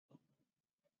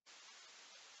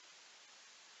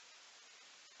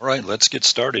All right, let's get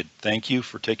started. Thank you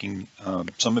for taking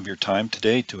some of your time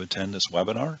today to attend this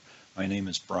webinar. My name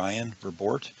is Brian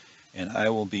Verbort, and I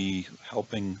will be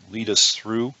helping lead us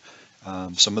through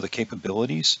some of the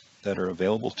capabilities that are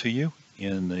available to you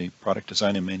in the Product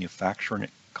Design and Manufacturing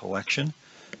collection.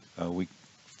 We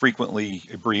frequently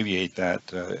abbreviate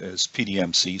that as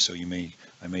PDMC, so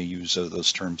I may use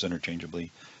those terms interchangeably.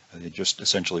 They're just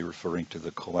essentially referring to the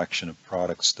collection of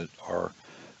products that are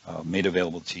made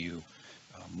available to you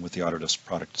with the Autodesk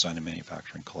Product Design and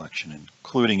Manufacturing collection,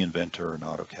 including Inventor and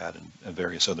AutoCAD and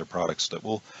various other products that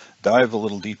we'll dive a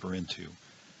little deeper into.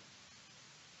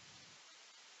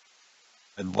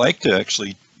 I'd like to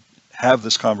actually have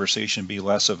this conversation be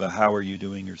less of a how are you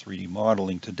doing your 3D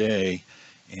modeling today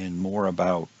and more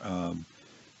about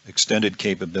extended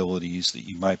capabilities that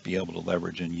you might be able to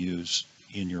leverage and use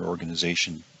in your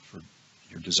organization for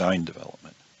your design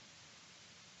development.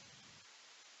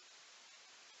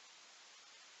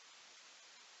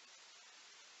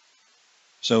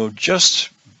 So just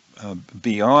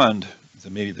beyond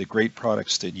maybe the great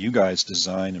products that you guys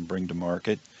design and bring to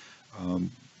market,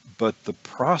 but the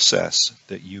process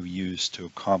that you use to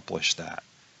accomplish that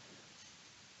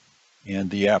and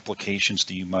the applications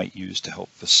that you might use to help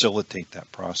facilitate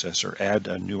that process or add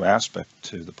a new aspect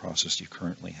to the process you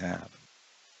currently have.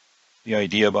 The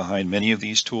idea behind many of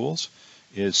these tools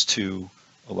is to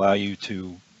allow you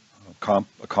to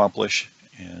accomplish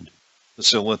and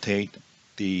facilitate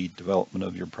the development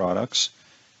of your products,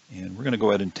 and we're going to go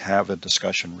ahead and have a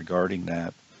discussion regarding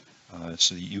that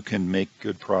so that you can make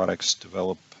good products,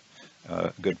 develop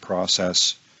a good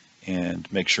process,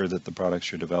 and make sure that the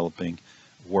products you're developing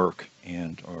work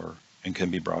and can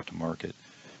be brought to market.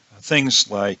 Things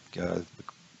like the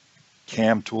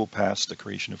CAM toolpaths, the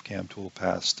creation of CAM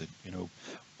toolpaths that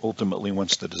ultimately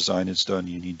once the design is done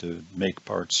you need to make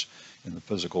parts in the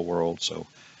physical world, so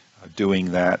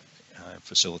doing that,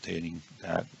 facilitating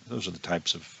that. Those are the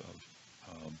types of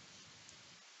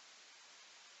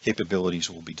capabilities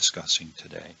we'll be discussing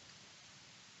today.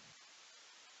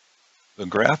 The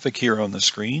graphic here on the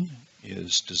screen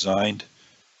is designed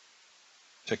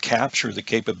to capture the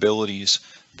capabilities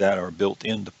that are built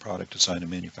into Product Design and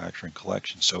Manufacturing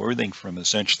collection. So everything from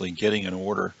essentially getting an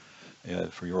order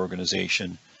for your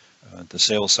organization, the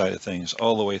sales side of things,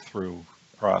 all the way through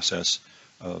process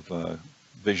of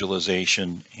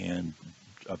visualization and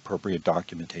appropriate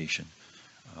documentation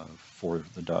for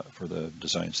the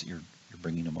designs that you're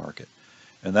bringing to market.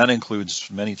 And that includes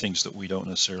many things that we don't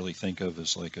necessarily think of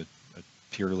as like a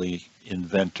purely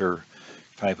inventor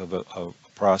type of a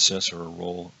process or a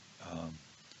role,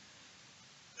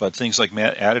 but things like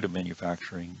additive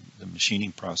manufacturing, the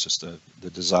machining process, the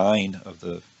design of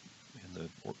the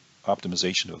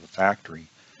optimization of the factory,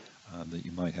 that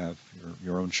you might have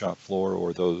your own shop floor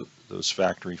or those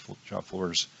factory shop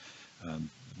floors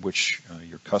which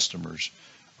your customers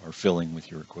are filling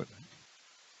with your equipment.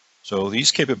 So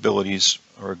these capabilities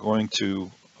are going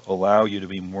to allow you to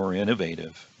be more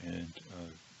innovative and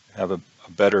have a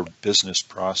better business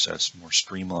process, more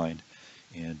streamlined,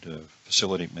 and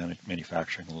facilitate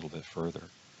manufacturing a little bit further.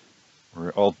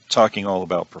 We're talking all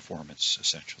about performance,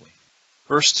 essentially.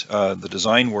 First, the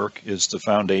design work is the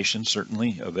foundation,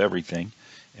 certainly, of everything,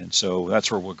 and so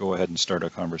that's where we'll go ahead and start our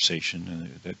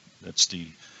conversation. That's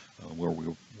where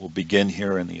we'll begin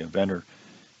here in the Inventor,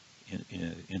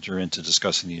 enter into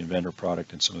discussing the Inventor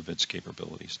product and some of its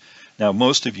capabilities. Now,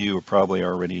 most of you are probably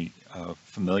already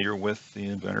familiar with the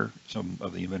Inventor, some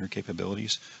of the Inventor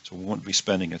capabilities, so we won't be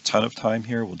spending a ton of time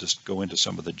here. We'll just go into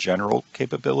some of the general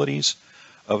capabilities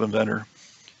of Inventor,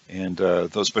 and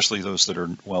especially those that are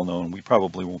well known. We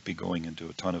probably won't be going into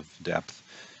a ton of depth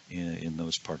in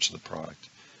those parts of the product.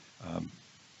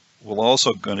 We're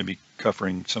also going to be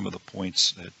covering some of the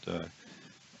points that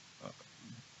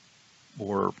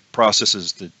or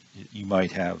processes that you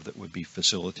might have that would be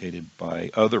facilitated by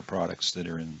other products that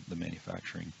are in the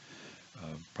manufacturing,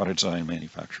 product design and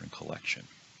manufacturing collection.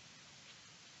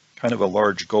 Kind of a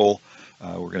large goal.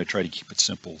 We're going to try to keep it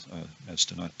simple as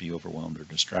to not be overwhelmed or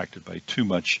distracted by too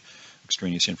much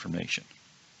extraneous information.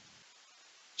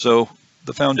 So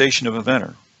the foundation of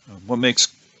Inventor, what makes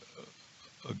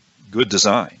a good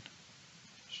design?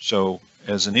 So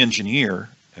as an engineer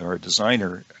or a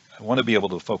designer, I want to be able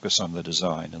to focus on the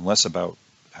design and less about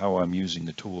how I'm using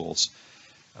the tools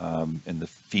and the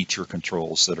feature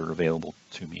controls that are available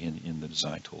to me in the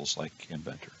design tools like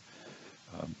Inventor.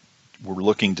 We're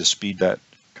looking to speed that,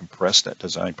 compress that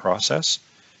design process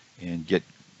and get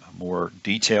more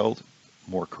detailed,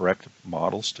 more correct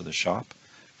models to the shop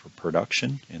for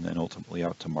production and then ultimately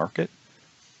out to market.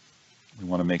 We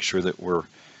want to make sure that we're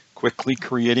quickly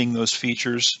creating those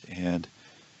features and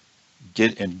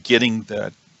getting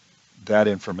that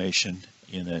information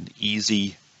in an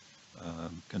easy,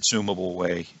 consumable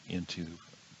way into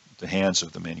the hands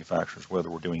of the manufacturers, whether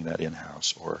we're doing that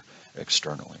in-house or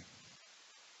externally.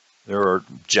 There are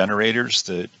generators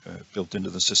that built into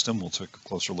the system. We'll take a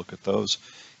closer look at those,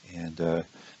 and the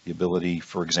ability,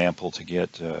 for example, to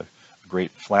get a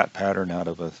great flat pattern out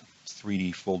of a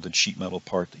 3D folded sheet metal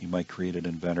part that you might create in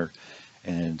Inventor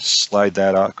and slide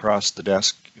that across the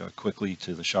desk quickly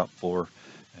to the shop floor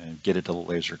and get it to the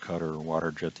laser cutter or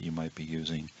water jet that you might be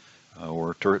using,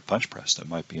 or a turret punch press that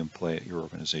might be in play at your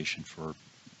organization for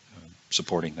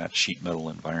supporting that sheet metal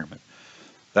environment.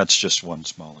 That's just one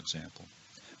small example.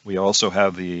 We also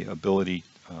have the ability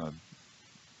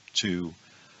to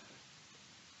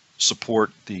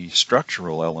support the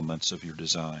structural elements of your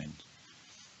design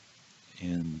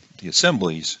in the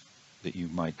assemblies that you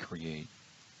might create.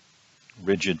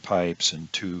 Rigid pipes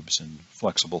and tubes and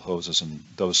flexible hoses and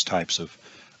those types of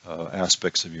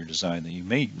aspects of your design that you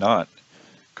may not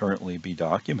currently be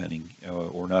documenting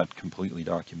or not completely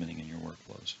documenting in your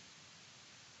workflows.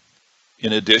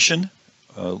 In addition,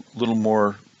 a little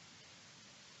more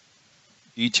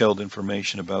detailed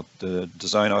information about the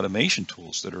design automation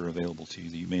tools that are available to you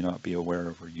that you may not be aware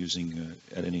of or using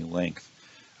at any length.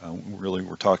 Really,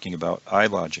 we're talking about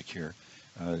iLogic here.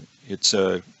 It's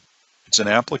an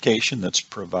application that's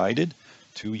provided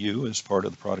to you as part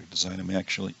of the product design and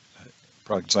manufacturing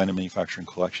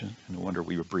collection. No wonder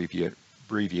we abbreviate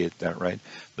that, right?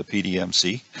 The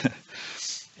PDMC.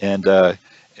 And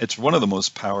it's one of the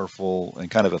most powerful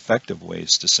and kind of effective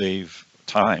ways to save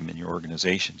time in your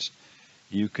organizations.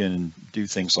 You can do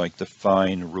things like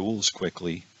define rules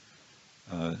quickly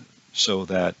so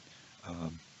that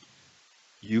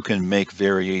you can make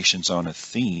variations on a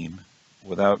theme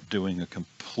without doing a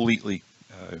completely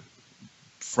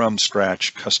from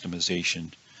scratch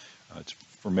customization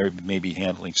for maybe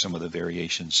handling some of the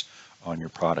variations on your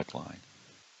product line.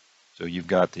 So you've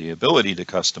got the ability to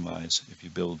customize if you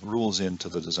build rules into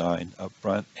the design up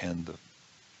front, and the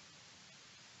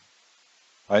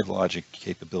iLogic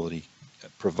capability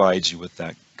provides you with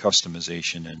that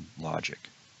customization and logic.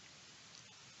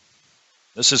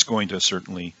 This is going to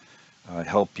certainly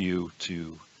help you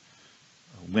to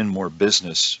win more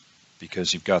business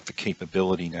because you've got the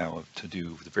capability now to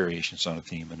do the variations on a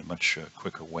theme in a much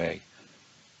quicker way.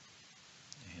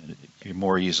 And you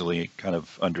more easily kind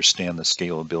of understand the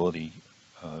scalability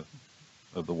of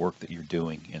the work that you're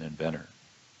doing in Inventor.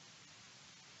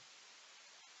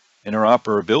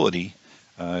 Interoperability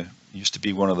used to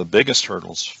be one of the biggest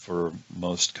hurdles for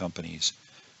most companies.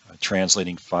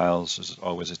 Translating files is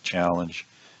always a challenge.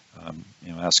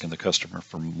 Asking the customer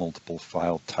for multiple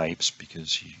file types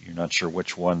because you're not sure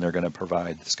which one they're going to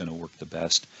provide that's going to work the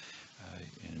best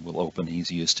and will open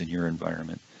easiest in your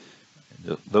environment.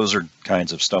 Those are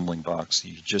kinds of stumbling blocks.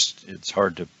 It's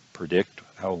hard to predict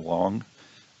how long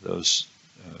those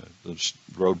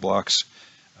roadblocks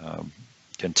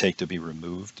can take to be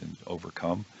removed and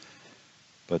overcome.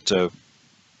 But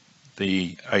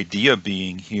the idea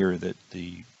being here that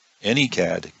the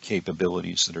AnyCAD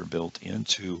capabilities that are built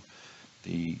into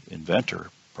the Inventor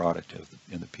product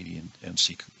in the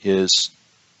PDMC is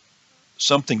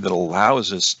something that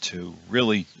allows us to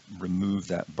really remove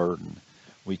that burden.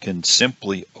 We can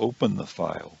simply open the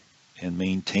file and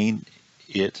maintain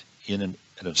it in an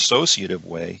associative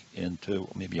way into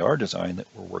maybe our design that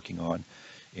we're working on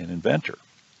in Inventor.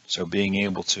 So being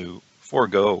able to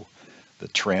forego the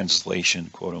translation,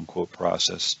 quote unquote,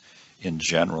 process in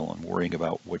general and worrying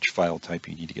about which file type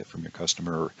you need to get from your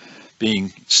customer, or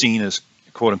being seen as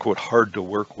quote unquote hard to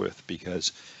work with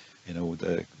because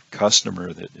the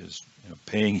customer that is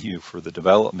paying you for the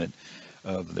development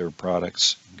of their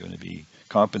products going to be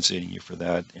compensating you for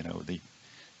that.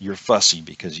 You're fussy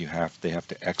because they have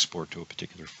to export to a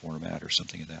particular format or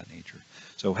something of that nature.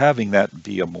 So having that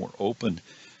be a more open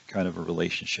kind of a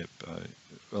relationship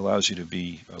allows you to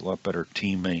be a lot better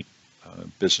teammate,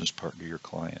 business partner to your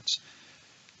clients.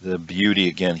 The beauty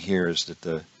again here is that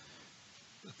the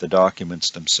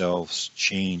documents themselves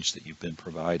change that you've been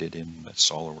provided in a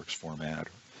SOLIDWORKS format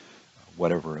or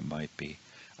whatever it might be.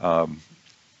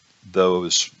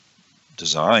 Those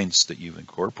designs that you've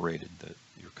incorporated that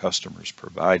your customers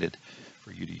provided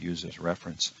for you to use as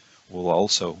reference will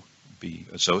also be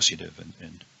associative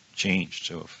and changed.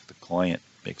 So if the client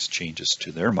makes changes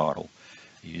to their model,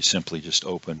 you simply just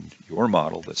open your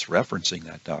model that's referencing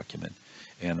that document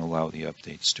and allow the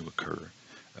updates to occur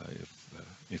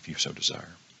if you so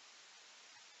desire.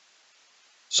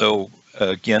 So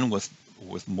again,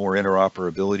 with more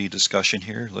interoperability discussion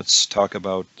here, let's talk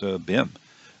about BIM.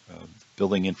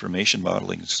 Building information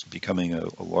modeling is becoming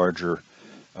a larger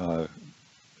uh,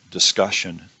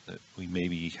 discussion that we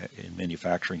maybe in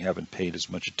manufacturing haven't paid as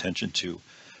much attention to.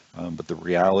 But the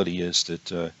reality is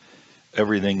that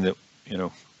everything that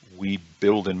we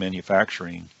build in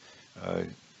manufacturing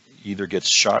either gets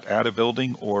shot at a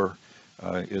building or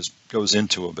goes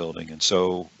into a building. And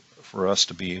so for us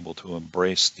to be able to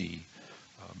embrace the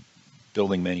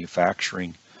building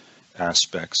manufacturing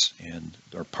aspects and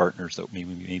our partners that we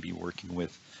may be working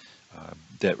with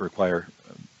that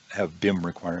have BIM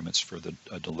requirements for the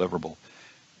deliverable,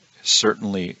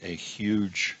 certainly a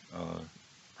huge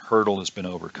hurdle has been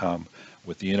overcome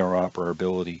with the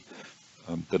interoperability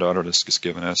that Autodesk has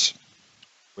given us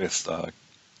with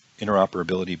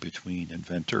interoperability between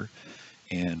Inventor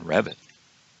and Revit.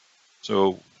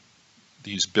 So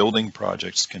these building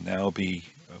projects can now be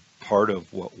a part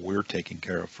of what we're taking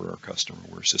care of for our customer.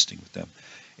 We're assisting with them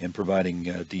in providing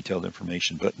detailed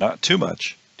information, but not too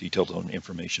much detailed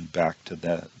information back to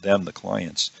them, the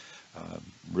clients,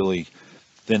 really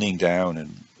thinning down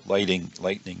and lightening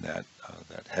that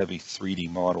heavy 3D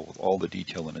model with all the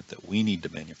detail in it that we need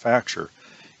to manufacture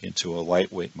into a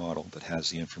lightweight model that has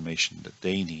the information that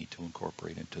they need to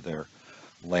incorporate into their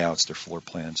layouts, their floor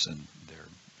plans, and their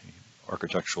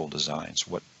architectural designs,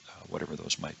 whatever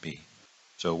those might be.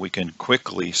 So we can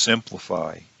quickly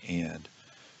simplify and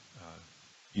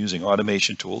using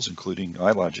automation tools, including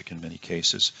iLogic in many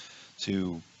cases,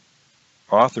 to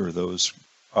author those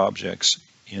objects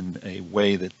in a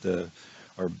way that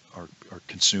our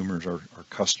consumers, our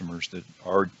customers that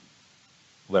are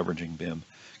leveraging BIM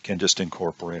can just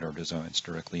incorporate our designs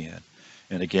directly in.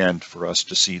 And again, for us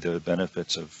to see the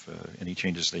benefits of any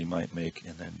changes they might make,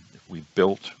 and then if we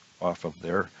built off of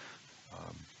their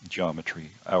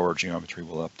geometry, our geometry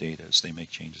will update as they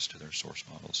make changes to their source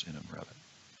models in Revit.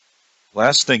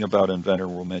 Last thing about Inventor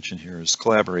we'll mention here is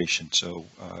collaboration. So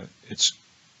it's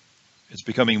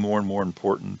becoming more and more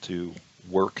important to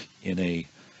work in a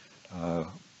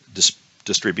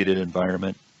distributed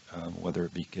environment, whether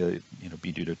it be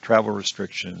be due to travel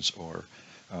restrictions or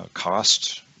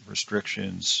cost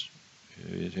restrictions.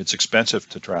 It's expensive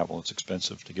to travel. It's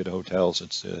expensive to get hotels.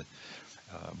 It's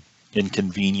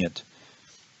inconvenient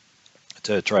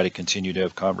to try to continue to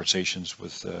have conversations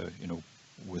with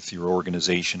with your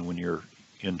organization when you're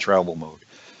in travel mode.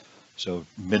 So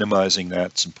minimizing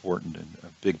that's important, and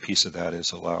a big piece of that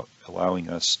is allowing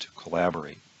us to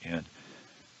collaborate. And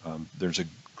there's a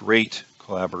great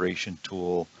collaboration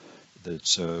tool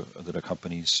that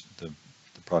accompanies the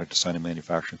product design and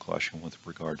manufacturing collection with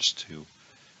regards to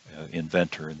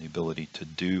Inventor and the ability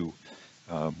to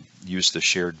use the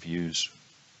shared views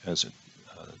as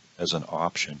an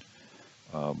option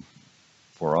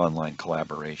for online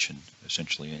collaboration,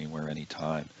 essentially anywhere,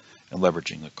 anytime, and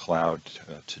leveraging the cloud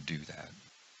to do that.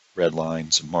 Red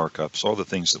lines and markups, all the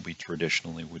things that we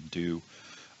traditionally would do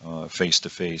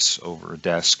face-to-face over a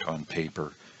desk on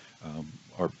paper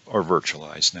are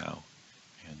virtualized now.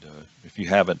 And if you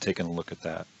haven't taken a look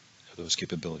at those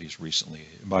capabilities recently,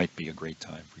 it might be a great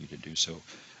time for you to do so,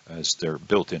 as they're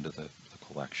built into the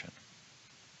collection.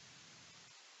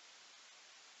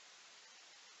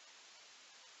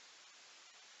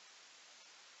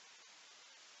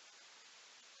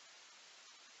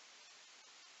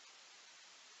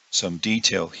 Some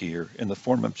detail here in the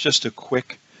form of just a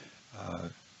quick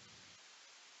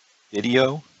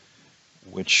video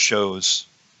which shows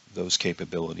those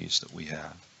capabilities that we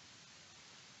have.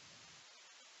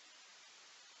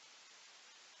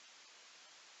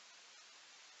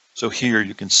 So here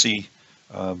you can see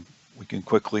we can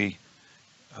quickly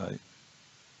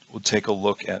we'll take a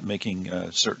look at making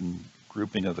a certain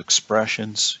grouping of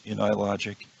expressions in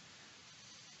iLogic,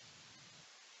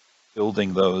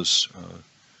 building those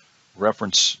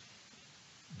reference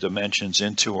dimensions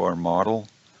into our model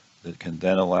that can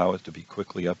then allow it to be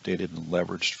quickly updated and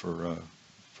leveraged for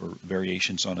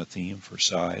variations on a theme for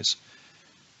size.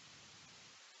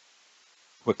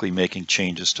 Quickly making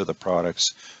changes to the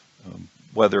products,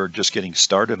 whether just getting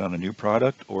started on a new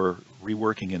product or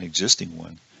reworking an existing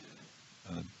one.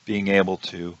 Being able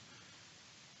to,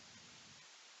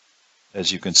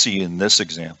 as you can see in this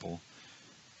example,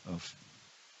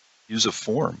 use a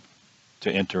form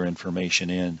to enter information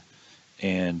in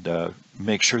and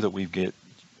make sure that we get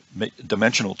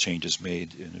dimensional changes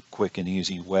made in a quick and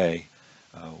easy way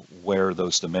where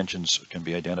those dimensions can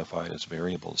be identified as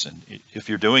variables. And if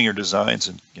you're doing your designs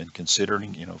and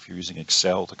considering, if you're using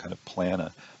Excel to kind of plan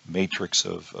a matrix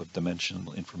of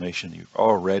dimensional information, you're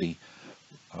already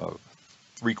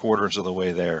 3/4 of the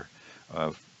way there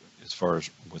as far as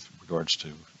with regards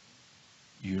to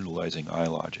utilizing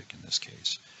iLogic in this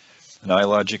case. And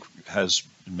iLogic has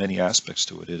many aspects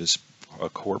to it. It is a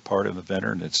core part of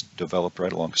Inventor, and it's developed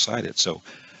right alongside it. So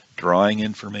drawing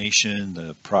information,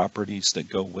 the properties that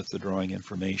go with the drawing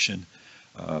information,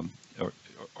 um,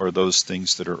 are those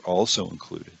things that are also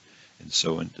included. And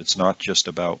so it's not just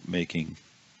about making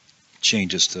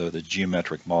changes to the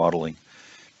geometric modeling,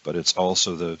 but it's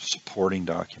also the supporting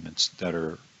documents that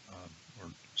are,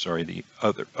 the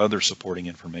other supporting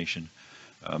information,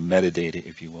 metadata,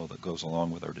 if you will, that goes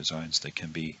along with our designs that can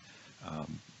be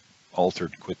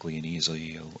altered quickly and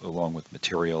easily, along with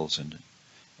materials and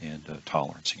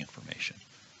tolerancing information.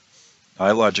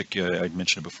 iLogic, I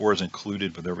mentioned it before, is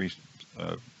included with every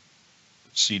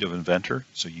seat of Inventor,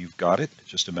 so you've got it. It's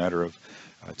just a matter of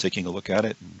taking a look at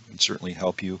it and certainly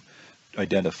help you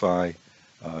identify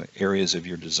areas of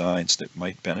your designs that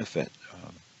might benefit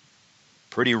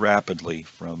pretty rapidly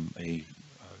from a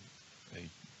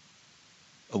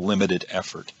limited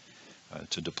effort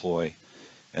to deploy.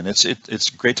 And it's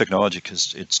great technology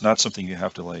because it's not something you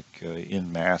have to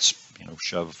in mass,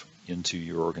 shove into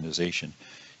your organization.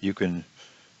 You can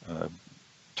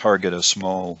target a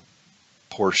small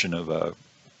portion of a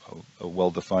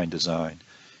well-defined design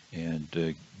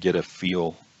and get a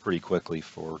feel pretty quickly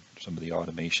for some of the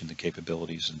automation, the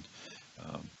capabilities,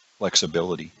 and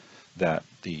flexibility that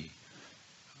the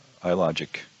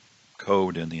iLogic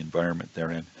code and the environment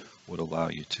therein would allow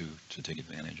you to take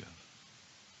advantage of.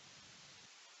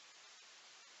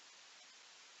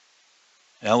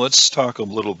 Now let's talk a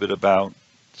little bit about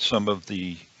some of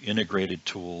the integrated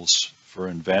tools for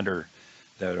Inventor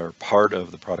that are part of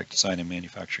the product design and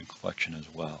manufacturing collection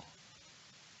as well.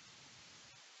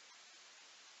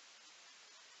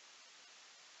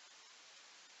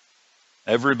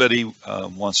 Everybody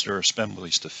wants their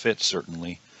assemblies to fit,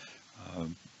 certainly,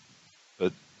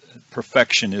 but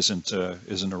perfection isn't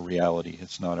a reality.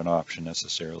 It's not an option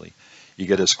necessarily. You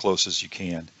get as close as you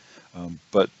can,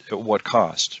 but at what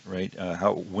cost, right?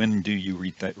 When do you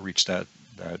reach that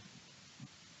the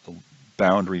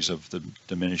boundaries of the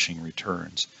diminishing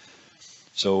returns?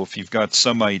 So if you've got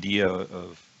some idea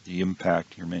of the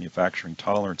impact your manufacturing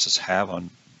tolerances have on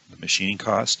the machining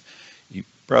cost, you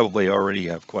probably already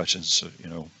have questions,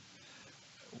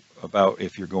 about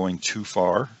if you're going too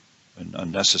far and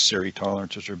unnecessary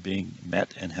tolerances are being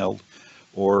met and held,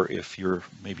 or if you're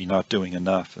maybe not doing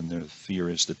enough and the fear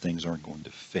is that things aren't going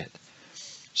to fit.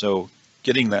 So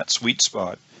getting that sweet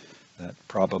spot, that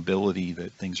probability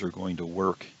that things are going to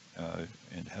work,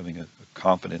 and having a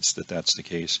confidence that that's the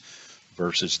case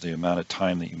versus the amount of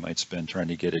time that you might spend trying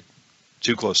to get it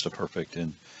too close to perfect,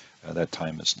 and that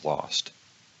time is lost.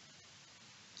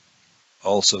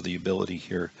 Also, the ability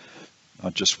here,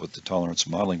 not just with the tolerance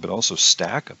modeling, but also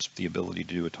stack ups, the ability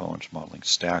to do a tolerance modeling,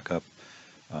 stack up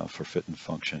for fit and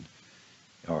function,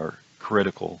 are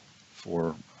critical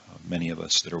for many of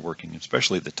us that are working,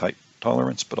 especially the tight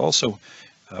tolerance, but also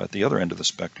at the other end of the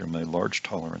spectrum, a large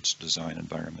tolerance design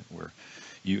environment where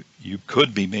you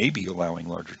could be maybe allowing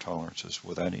larger tolerances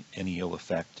without any ill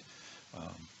effect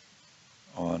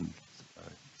on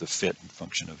the fit and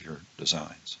function of your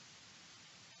designs.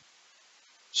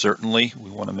 Certainly, we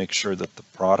want to make sure that the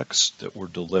products that we're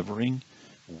delivering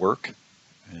work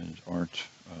and aren't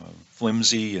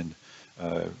flimsy and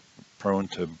prone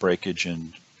to breakage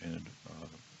and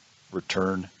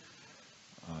return,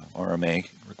 RMA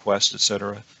requests,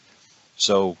 etc.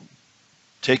 So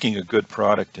taking a good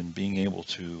product and being able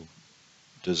to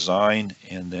design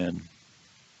and then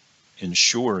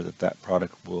ensure that that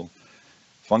product will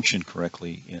function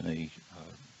correctly in a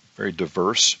very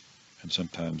diverse and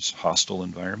sometimes hostile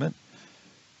environment,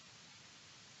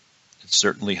 it's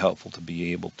certainly helpful to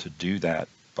be able to do that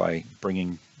by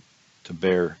bringing to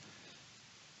bear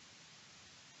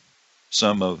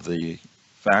some of the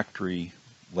factory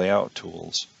layout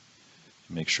tools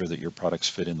to make sure that your products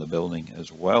fit in the building,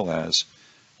 as well as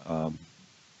the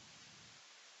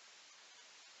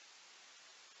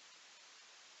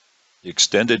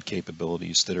extended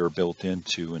capabilities that are built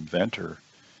into Inventor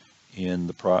in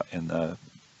the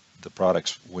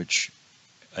products which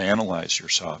analyze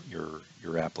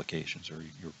your applications or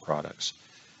your products.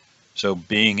 So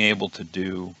being able to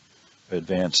do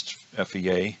advanced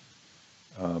FEA,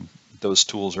 those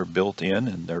tools are built in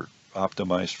and they're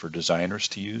optimized for designers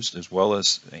to use as well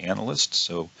as analysts.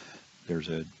 So there's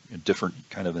a different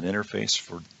kind of an interface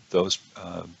for those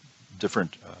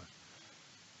different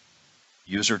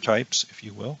user types, if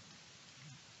you will.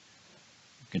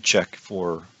 You can check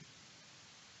for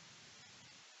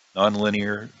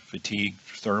nonlinear, fatigue,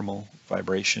 thermal,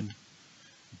 vibration.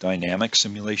 Dynamic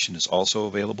simulation is also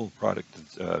available. Product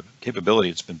capability,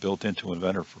 it's been built into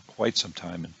Inventor for quite some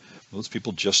time and most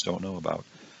people just don't know about.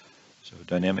 So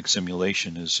dynamic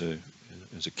simulation is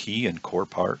a key and core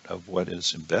part of what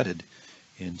is embedded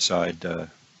inside the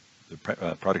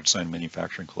Product Design and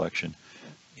Manufacturing Collection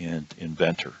and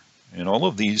Inventor. And all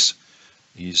of these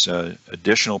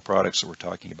additional products that we're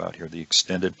talking about here, the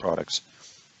extended products,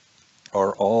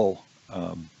 are all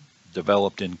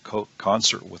developed in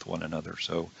concert with one another.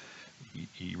 So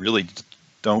you really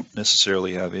don't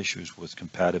necessarily have issues with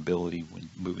compatibility when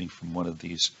moving from one of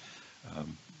these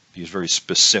very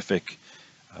specific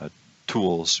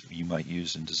tools you might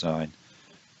use in design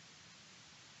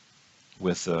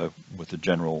with the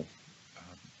general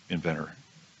Inventor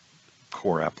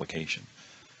core application.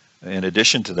 In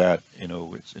addition to that,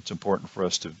 it's important for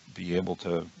us to be able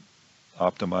to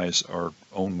optimize our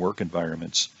own work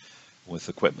environments with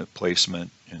equipment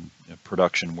placement and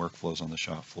production workflows on the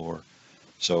shop floor.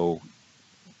 So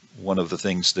one of the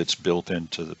things that's built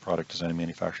into the Product Design and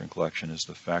Manufacturing Collection is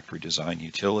the factory design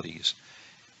utilities,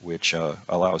 which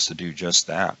allow us to do just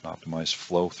that, optimize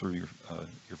flow through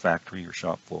your factory, your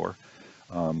shop floor.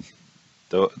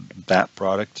 That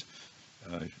product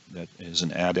that is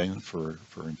an add-in for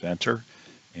Inventor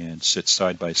and sits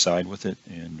side by side with it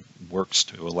and works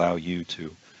to allow you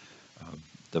to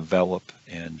develop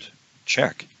and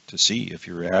check to see if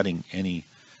you're adding any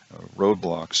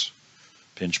roadblocks,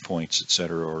 pinch points,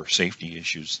 etc., or safety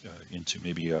issues into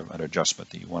maybe an adjustment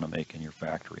that you want to make in your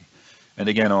factory. And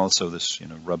again, also this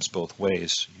rubs both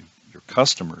ways. Your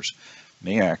customers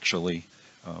may actually,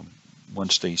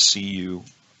 once they see you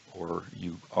or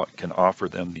you can offer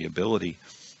them the ability,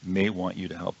 may want you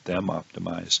to help them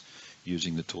optimize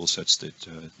using the tool sets that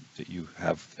you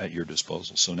have at your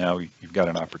disposal. So now you've got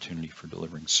an opportunity for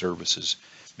delivering services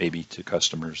maybe to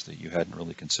customers that you hadn't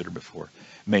really considered before.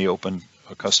 It may open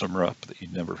a customer up that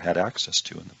you'd never had access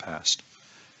to in the past.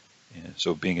 And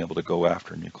so being able to go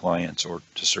after new clients or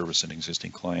to service an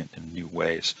existing client in new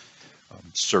ways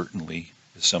certainly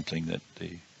is something that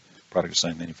the Product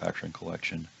Design Manufacturing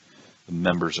Collection, the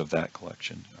members of that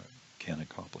collection can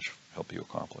accomplish, help you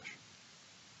accomplish.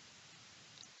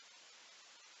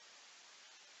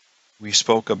 We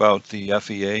spoke about the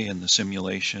FEA and the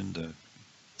simulation, the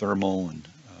thermal and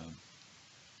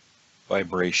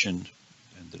vibration,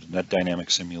 and the net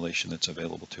dynamic simulation that's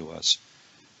available to us.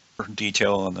 For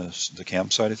detail on the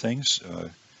CAM side of things,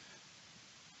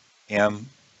 CAM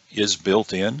is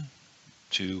built in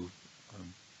to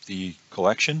the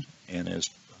collection and is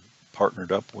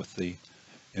partnered up with the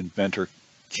Inventor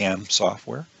CAM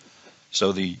software.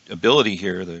 So the ability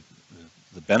here, the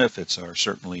benefits are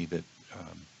certainly that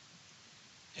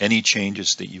any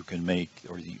changes that you can make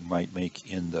or that you might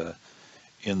make in the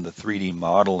 3D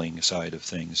modeling side of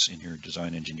things in your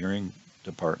design engineering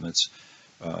departments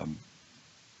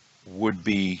would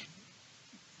be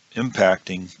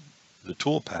impacting the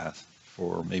toolpath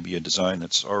for maybe a design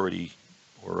that's already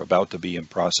or about to be in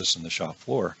process in the shop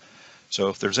floor. So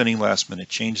if there's any last minute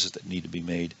changes that need to be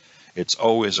made, it's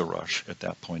always a rush at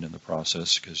that point in the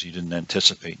process because you didn't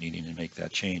anticipate needing to make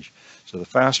that change. So the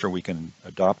faster we can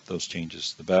adopt those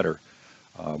changes, the better,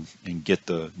 and get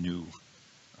the new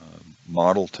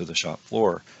model to the shop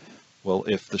floor. Well,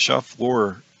 if the shop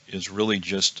floor is really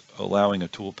just allowing a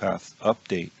toolpath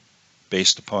update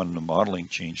based upon the modeling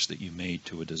change that you made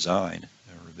to a design,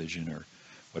 a revision, or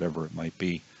whatever it might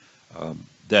be,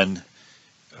 then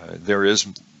there is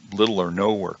little or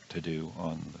no work to do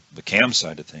on the CAM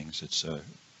side of things. It's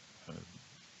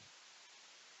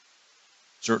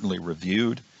certainly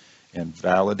reviewed and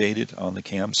validated on the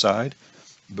CAM side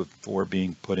before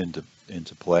being put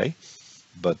into play,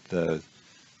 but the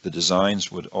designs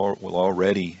will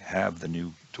already have the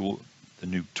new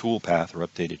tool path or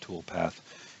updated tool path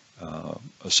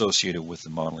associated with the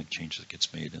modeling change that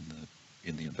gets made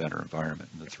in the Inventor environment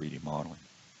in the 3D modeling.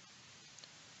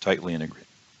 Tightly integrated.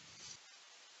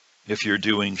 If you're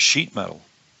doing sheet metal,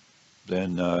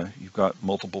 then you've got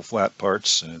multiple flat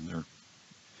parts, and they're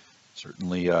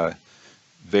certainly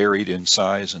varied in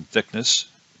size and thickness,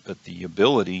 but the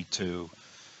ability to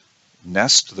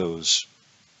nest those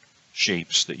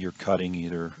shapes that you're cutting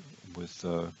either with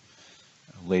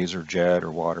laser jet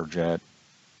or water jet,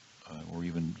 or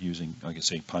even using, like I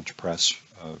say, punch press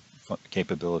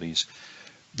capabilities,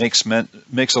 makes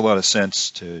a lot of sense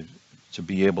to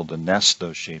be able to nest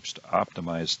those shapes to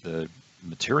optimize the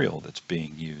material that's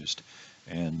being used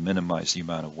and minimize the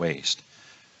amount of waste.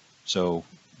 So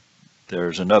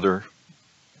there's another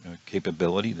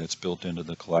capability that's built into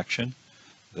the collection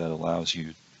that allows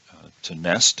you to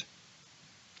nest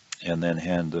and then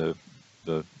hand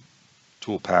the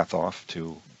tool path off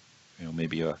to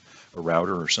maybe a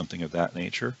router or something of that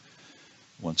nature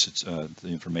once it's the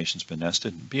information's been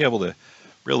nested, and be able to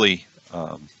really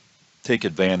take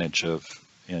advantage of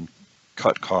and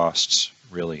cut costs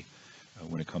really,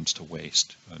 when it comes to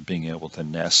waste. Being able to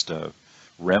nest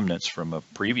remnants from a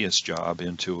previous job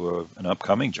into an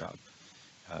upcoming job.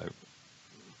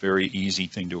 Very easy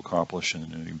thing to accomplish in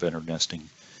an Inventor nesting,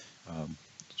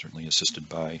 certainly assisted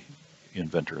by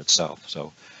Inventor itself.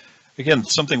 So again,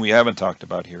 something we haven't talked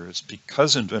about here is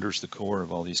because Inventor's the core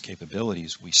of all these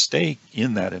capabilities, we stay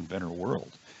in that Inventor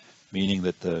world, meaning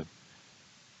that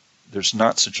there's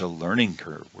not such a learning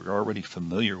curve. We're already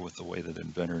familiar with the way that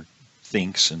Inventor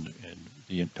thinks and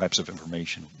the types of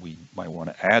information we might want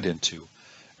to add into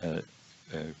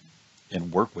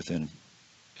and work within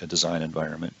a design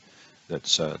environment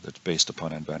that's based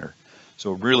upon Inventor.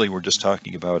 So really, we're just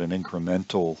talking about an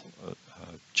incremental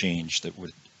change that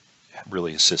would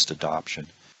really assist adoption.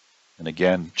 And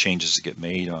again, changes that get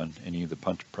made on any of the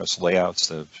punch press layouts,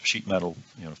 the sheet metal,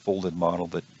 folded model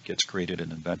that gets created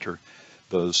in Inventor,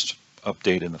 those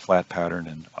update in the flat pattern,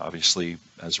 and obviously,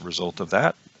 as a result of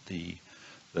that, the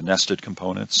nested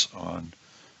components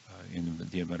in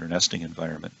the Inventor nesting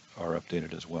environment are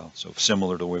updated as well. So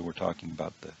similar to the way we're talking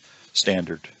about the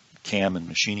standard CAM and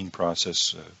machining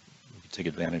process, we can take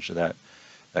advantage of that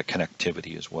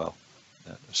connectivity as well,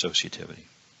 that associativity.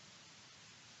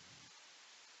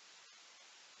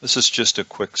 This is just a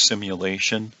quick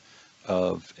simulation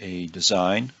of a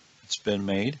design that's been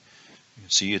made. You can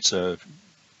see it's a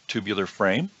tubular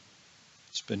frame.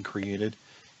 It's been created,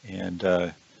 and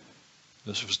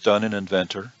this was done in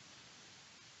Inventor.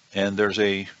 And there's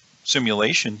a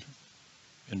simulation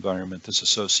environment that's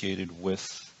associated with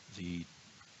the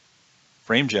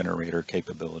frame generator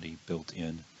capability built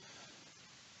in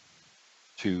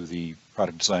to the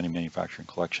product design and manufacturing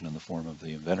collection in the form of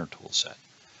the Inventor tool set.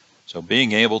 So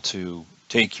being able to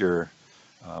take your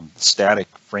static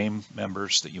frame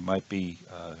members that you might be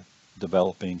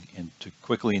developing and to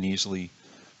quickly and easily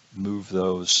move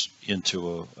those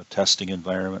into a testing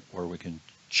environment where we can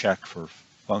check for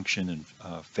function and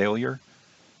failure,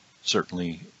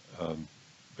 certainly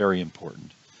very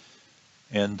important.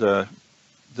 And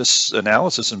this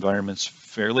analysis environment is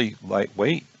fairly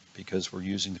lightweight because we're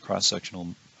using the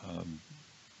cross-sectional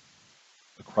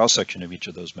cross-section of each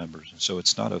of those members. And so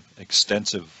it's not an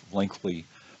extensive, lengthy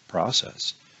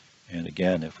process. And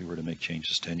again, if we were to make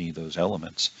changes to any of those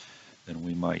elements, then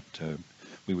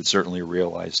we would certainly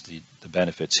realize the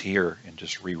benefits here in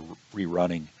just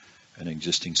rerunning an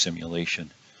existing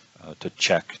simulation to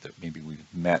check that maybe we've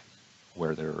met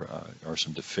where there are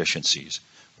some deficiencies.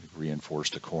 We've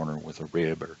reinforced a corner with a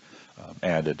rib or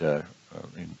added,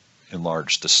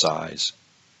 enlarged the size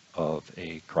of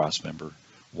a cross-member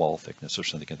wall thickness or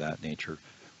something of that nature,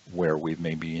 where we've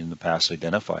maybe in the past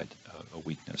identified a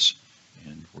weakness,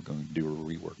 and we're going to do a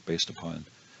rework based upon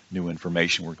new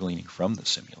information we're gleaning from the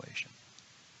simulation.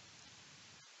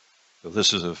 So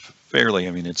this is a fairly,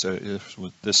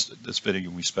 with this video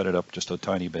we sped it up just a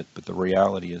tiny bit, but the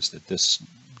reality is that this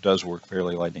does work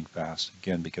fairly lightning fast,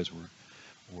 again, because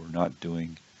we're not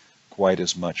doing quite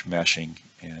as much meshing,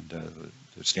 and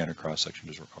the standard cross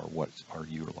sections are what are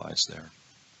utilized there.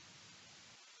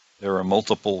 There are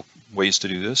multiple ways to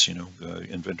do this.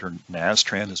 Inventor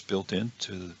Nastran is built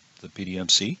into the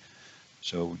PDMC,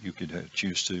 so you could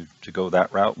choose to go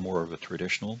that route, more of a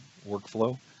traditional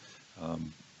workflow,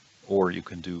 or you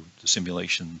can do the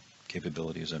simulation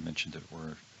capability, as I mentioned, that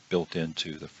were built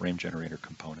into the frame generator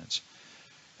components.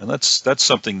 And that's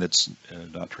something that's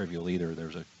not trivial either.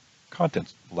 There's a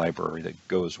content library that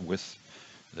goes with,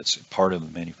 that's part of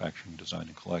the manufacturing design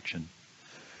and collection.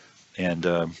 And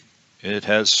it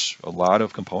has a lot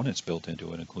of components built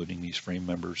into it, including these frame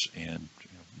members and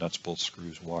nuts, bolts,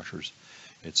 screws, washers.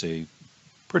 It's a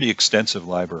pretty extensive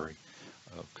library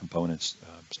of components,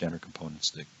 standard components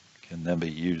that can then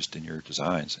be used in your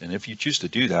designs. And if you choose to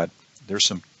do that, there's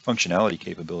some functionality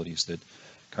capabilities that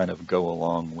kind of go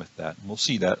along with that. And we'll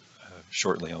see that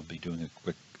shortly. I'll be doing a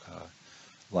quick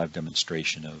live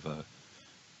demonstration of a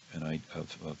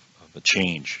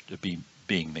change to be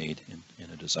being made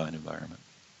in a design environment.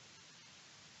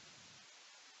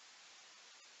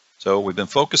 So we've been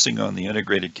focusing on the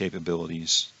integrated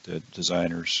capabilities that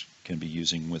designers can be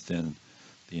using within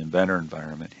the Inventor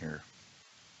environment here.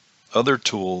 Other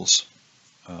tools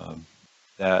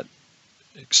that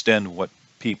extend what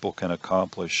people can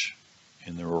accomplish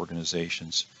in their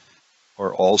organizations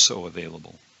are also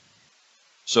available.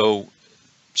 So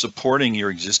supporting your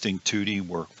existing 2D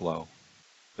workflow.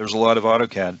 There's a lot of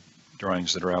AutoCAD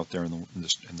drawings that are out there in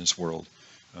this world.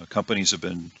 Companies have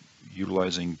been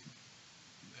utilizing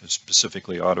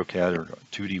specifically AutoCAD or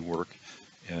 2D work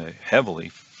heavily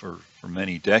for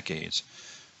many decades.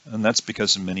 And that's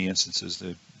because in many instances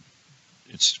that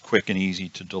it's quick and easy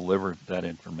to deliver that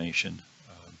information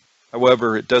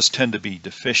However, it does tend to be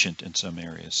deficient in some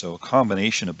areas. So a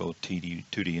combination of both 2D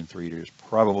and 3D is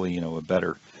probably, a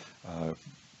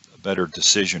better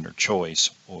decision or choice,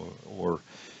 or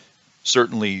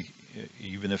certainly,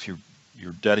 even if you're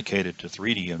dedicated to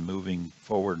 3D and moving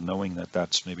forward, knowing that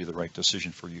that's maybe the right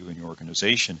decision for you and your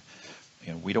organization.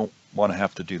 We don't want to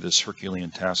have to do this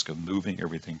Herculean task of moving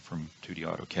everything from 2D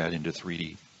AutoCAD into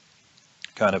 3D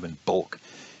kind of in bulk.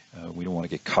 We don't want to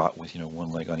get caught with,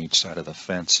 one leg on each side of the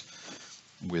fence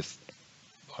with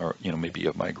our, maybe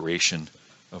a migration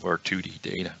of our 2D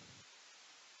data.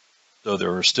 So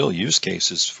there are still use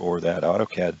cases for that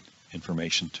AutoCAD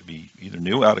information to be either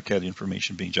new AutoCAD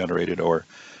information being generated, or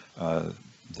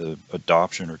the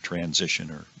adoption or transition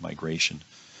or migration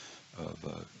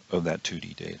of that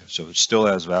 2D data. So it still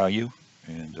has value,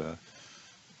 and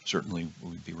certainly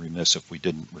we'd be remiss if we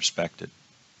didn't respect it.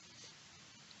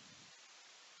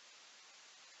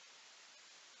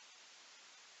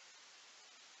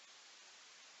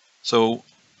 So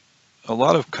a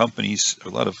lot of companies, a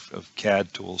lot of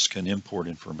CAD tools can import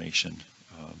information,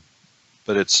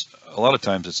 but it's a lot of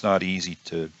times it's not easy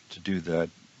to do that.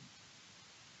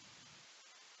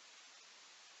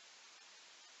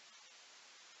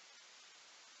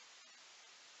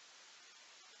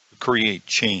 Create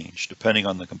change depending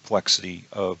on the complexity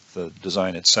of the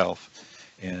design itself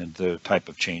and the type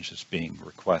of change that's being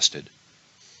requested.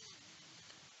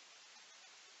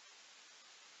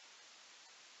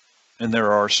 And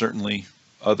there are certainly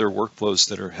other workflows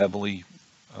that are heavily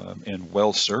and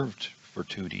well served for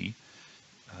 2D,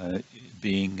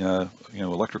 being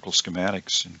electrical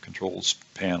schematics and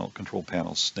control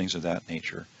panels, things of that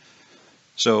nature.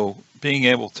 So being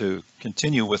able to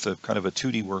continue with a kind of a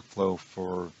 2D workflow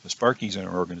for the Sparkies in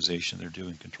our organization, they're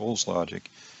doing controls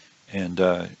logic, and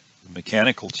the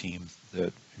mechanical team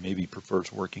that maybe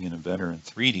prefers working in Inventor in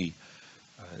 3D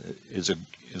is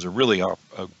a really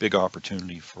a big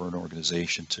opportunity for an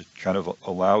organization to kind of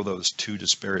allow those two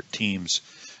disparate teams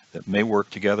that may work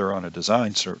together on a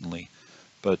design, certainly,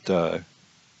 but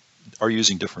are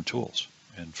using different tools,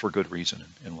 and for good reason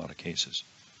in a lot of cases.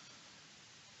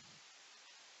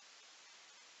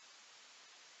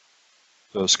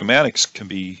 So schematics can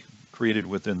be created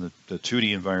within the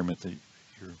 2D environment that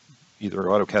you're either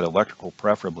AutoCAD electrical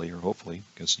preferably, or hopefully,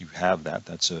 because you have that.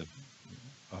 That's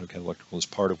AutoCAD electrical is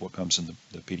part of what comes in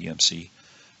the PDMC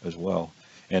as well,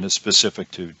 and it's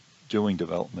specific to doing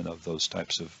development of those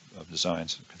types of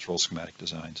designs, control schematic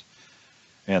designs.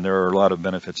 And there are a lot of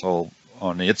benefits all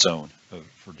on its own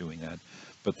for doing that.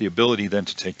 But the ability then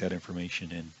to take that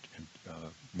information and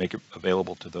make it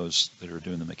available to those that are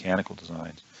doing the mechanical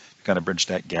designs, to kind of bridge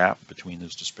that gap between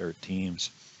those disparate teams,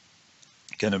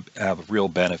 can have a real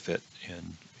benefit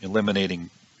in eliminating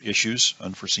issues,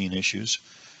 unforeseen issues,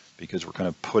 because we're kind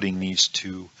of putting these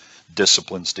two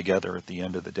disciplines together at the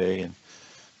end of the day, and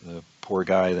the poor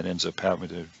guy that ends up having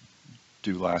to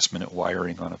do last minute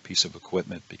wiring on a piece of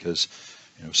equipment because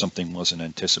something wasn't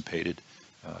anticipated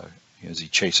as he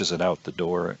chases it out the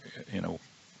door,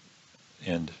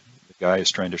 and the guy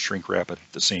is trying to shrink wrap it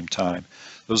at the same time.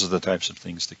 Those are the types of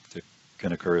things that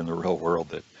can occur in the real world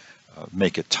that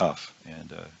make it tough,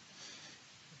 and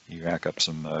you rack up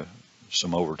some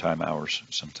overtime hours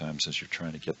sometimes as you're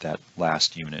trying to get that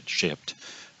last unit shipped.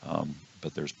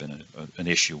 But there's been an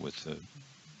issue with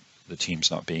the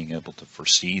teams not being able to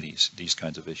foresee these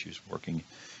kinds of issues working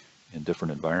in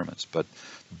different environments, but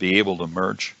be able to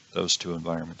merge those two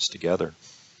environments together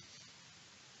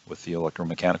with the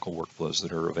electromechanical workflows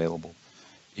that are available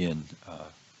in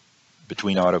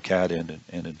between AutoCAD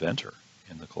and Inventor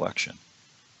in the collection,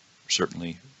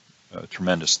 certainly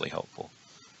tremendously helpful.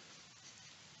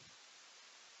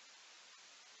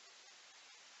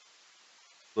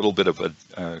 A little bit of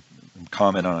a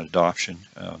comment on adoption.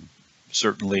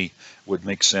 Certainly would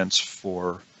make sense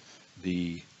for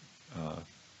the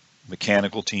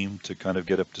mechanical team to kind of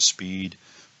get up to speed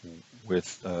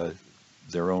with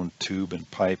their own tube and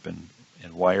pipe and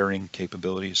wiring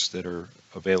capabilities that are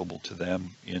available to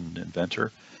them in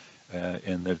Inventor,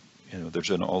 and that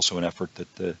there's also an effort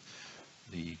that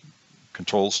the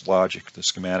controls logic, the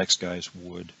schematics guys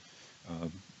would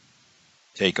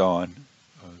take on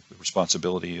the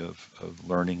responsibility of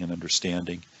learning and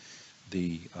understanding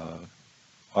the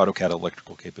AutoCAD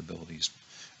electrical capabilities,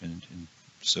 and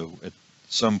so at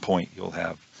some point you'll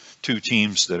have two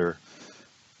teams that are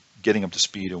getting up to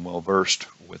speed and well versed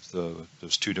with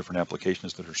those two different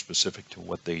applications that are specific to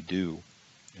what they do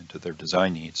and to their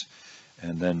design needs,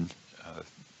 and then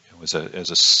as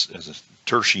a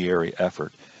tertiary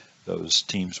effort, those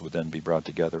teams would then be brought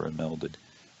together and melded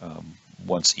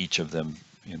once each of them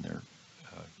in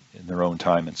their own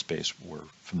time and space were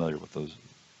familiar with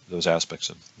those aspects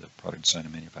of the product design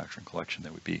and manufacturing collection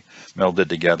that would be melded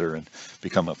together and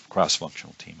become a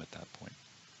cross-functional team at that point.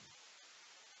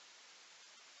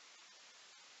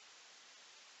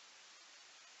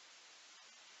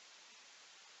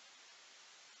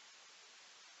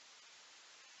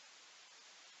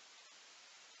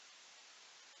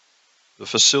 The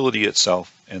facility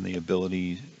itself and the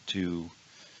ability to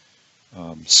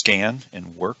scan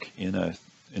and work in a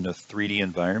 3D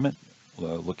environment,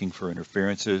 looking for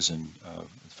interferences and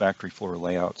factory floor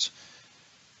layouts,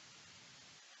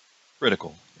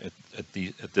 critical at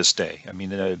this day. I mean,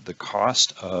 the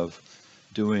cost of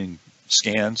doing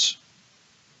scans,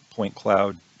 point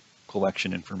cloud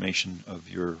collection information of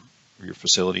your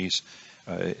facilities,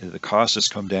 the cost has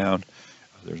come down.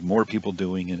 There's more people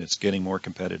doing it. It's getting more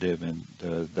competitive, and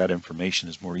that information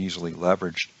is more easily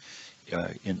leveraged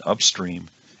in upstream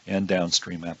and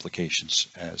downstream applications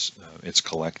as it's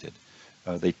collected.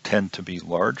 They tend to be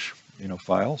large,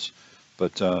 files,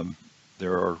 but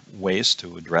there are ways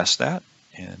to address that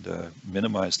and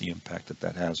minimize the impact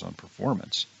that has on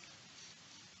performance.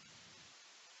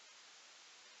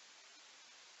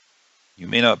 You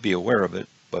may not be aware of it,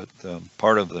 but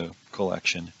part of the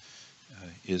collection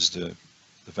is the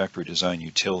factory design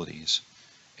utilities,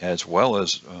 as well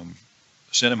as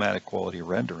cinematic quality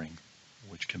rendering,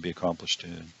 which can be accomplished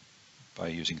by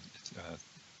using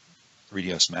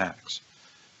 3ds Max.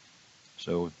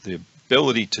 So the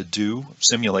ability to do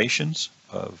simulations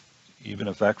of even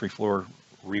a factory floor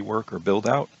rework or build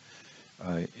out,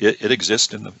 it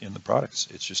exists in the products.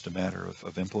 It's just a matter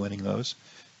of implementing those,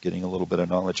 getting a little bit of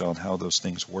knowledge on how those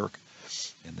things work,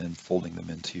 and then folding them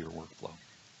into your workflow.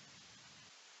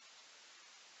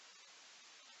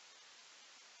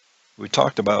 We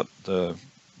talked about a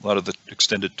lot of the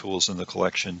extended tools in the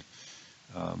collection,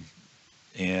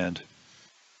 and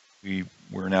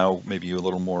we're now maybe a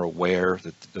little more aware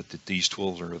that these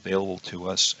tools are available to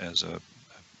us as a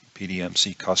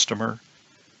PDMC customer,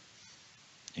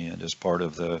 and as part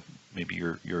of maybe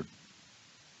your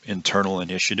internal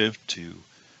initiative to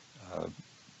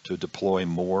deploy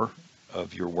more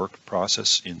of your work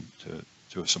process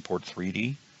to support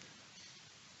 3D.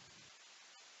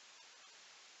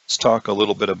 Let's talk a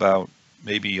little bit about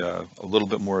maybe a little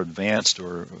bit more advanced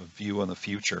or a view on the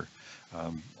future.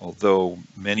 Although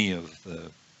many of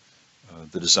the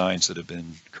designs that have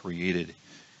been created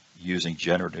using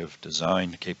generative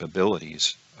design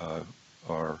capabilities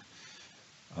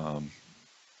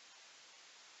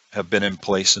have been in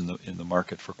place in the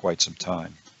market for quite some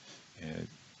time.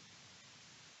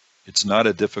 It's not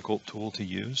a difficult tool to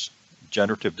use.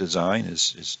 Generative design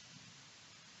is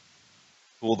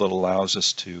a tool that allows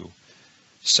us to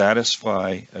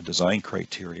satisfy a design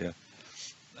criteria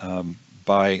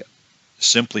by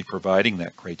simply providing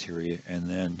that criteria and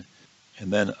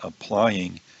then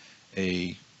applying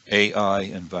a AI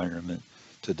environment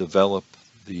to develop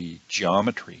the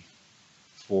geometry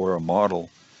for a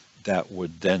model that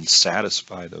would then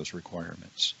satisfy those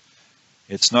requirements.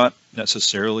 It's not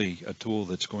necessarily a tool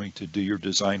that's going to do your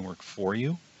design work for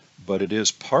you, but it is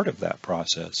part of that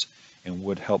process and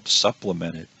would help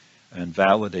supplement it and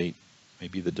validate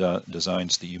maybe the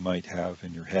designs that you might have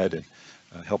in your head and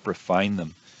help refine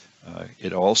them.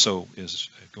 It also is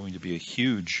going to be a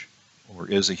huge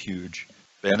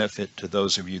benefit to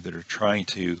those of you that are trying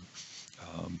to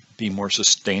be more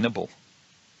sustainable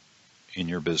in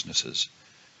your businesses.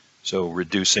 So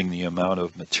reducing the amount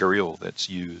of material that's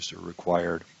used or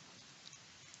required.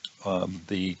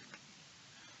 The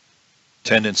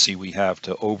tendency we have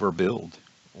to overbuild,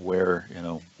 where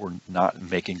we're not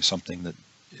making something that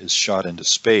is shot into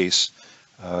space,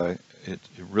 it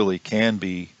really can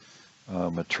be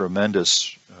a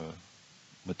tremendous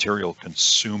material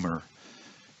consumer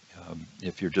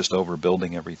if you're just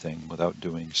overbuilding everything without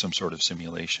doing some sort of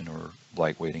simulation or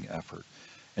lightweighting effort.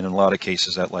 And in a lot of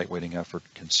cases, that lightweighting effort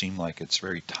can seem like it's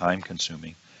very time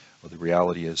consuming. Well, the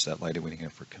reality is that lightweighting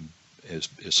effort is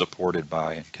supported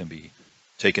by and can be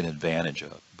taken advantage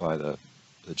of by the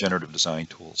generative design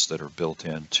tools that are built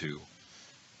into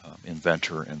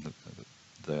Inventor and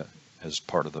as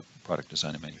part of the product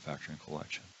design and manufacturing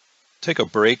collection. Take a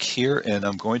break here, and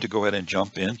I'm going to go ahead and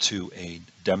jump into a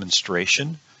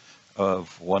demonstration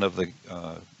of one of the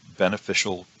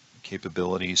beneficial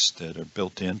capabilities that are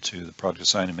built into the product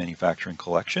design and manufacturing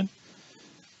collection.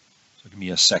 So give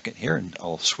me a second here, and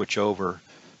I'll switch over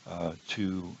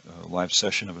to a live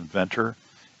session of Inventor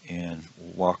and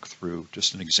walk through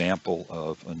just an example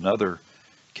of another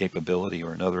capability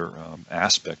or another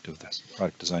aspect of the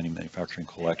product design and manufacturing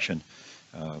collection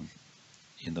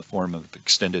in the form of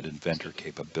extended Inventor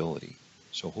capability.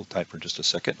 So hold tight for just a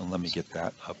second and let me get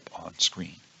that up on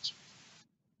screen.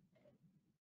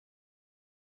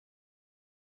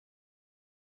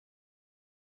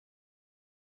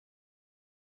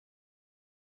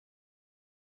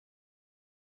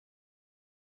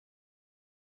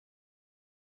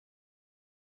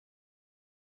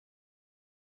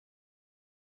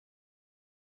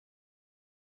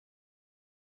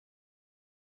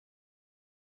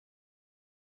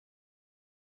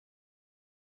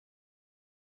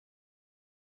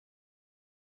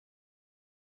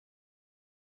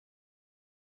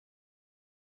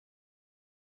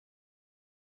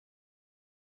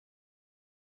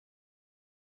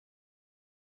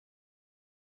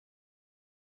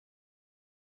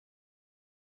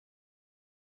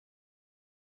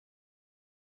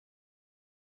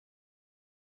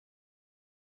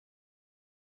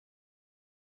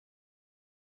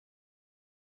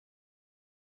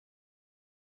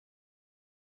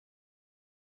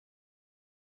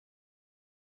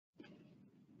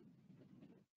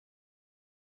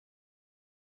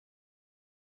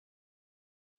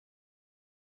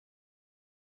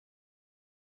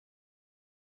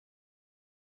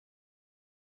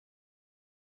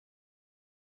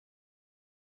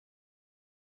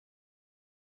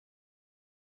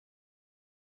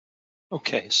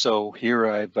 Okay, so here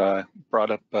I've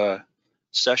brought up a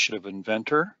session of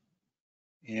Inventor,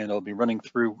 and I'll be running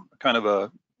through kind of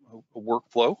a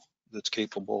workflow that's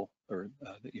capable, or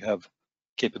that you have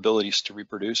capabilities to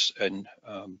reproduce, and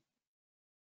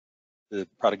the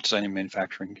product design and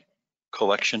manufacturing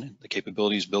collection, the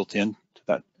capabilities built in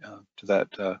to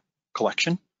that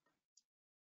collection.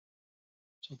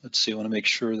 So let's see, I want to make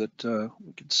sure that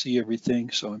we can see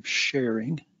everything. So I'm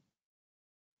sharing.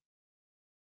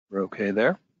 We're okay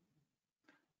there.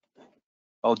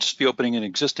 I'll just be opening an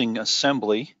existing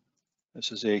assembly.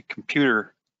 This is a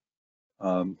computer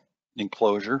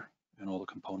enclosure and all the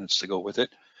components that go with it.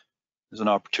 There's an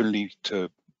opportunity to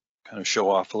kind of show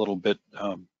off a little bit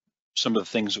some of the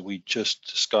things that we just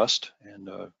discussed and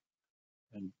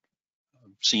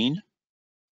seen.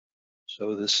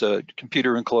 So this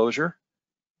computer enclosure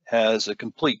has a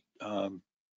complete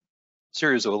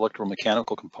series of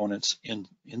electromechanical components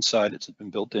inside it's been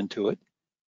built into it.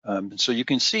 And so you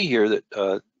can see here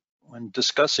that when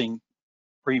discussing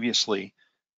previously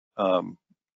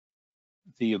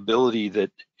the ability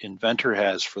that Inventor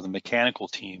has for the mechanical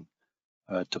team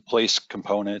to place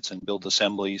components and build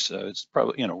assemblies, it's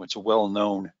probably, it's a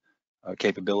well-known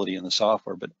capability in the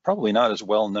software, but probably not as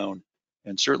well-known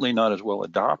and certainly not as well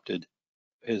adopted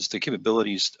as the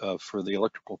capabilities for the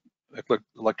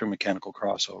electromechanical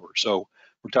crossover. So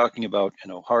we're talking about,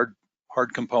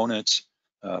 hard components,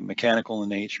 mechanical in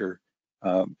nature,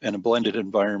 and a blended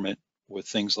environment with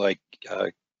things like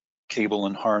cable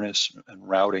and harness and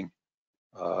routing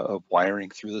of wiring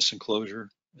through this enclosure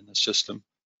in the system.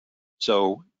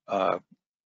 So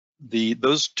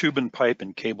those tube and pipe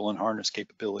and cable and harness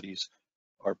capabilities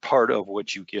are part of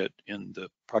what you get in the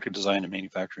product design and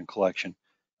manufacturing collection.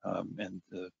 And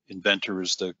the Inventor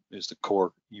is the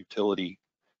core utility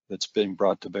that's being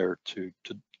brought to bear to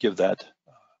give that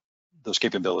those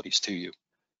capabilities to you.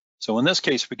 So in this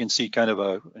case, we can see kind of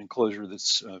an enclosure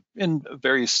that's in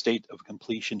various state of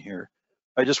completion here.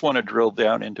 I just want to drill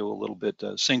down into a little bit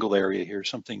single area here,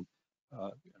 something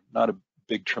not a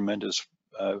big, tremendous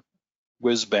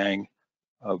whiz bang,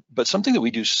 but something that we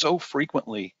do so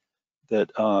frequently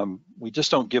that we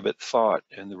just don't give it thought,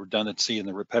 and the redundancy and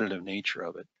the repetitive nature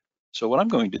of it. So what I'm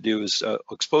going to do is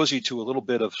expose you to a little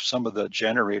bit of some of the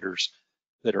generators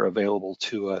that are available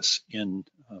to us in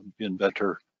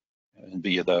Inventor and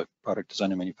via the product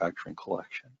design and manufacturing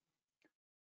collection.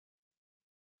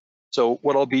 So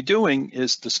what I'll be doing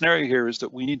is, the scenario here is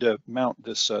that we need to mount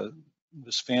this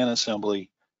this fan assembly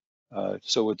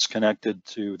so it's connected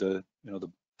to the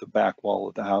back wall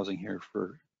of the housing here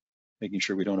for making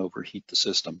sure we don't overheat the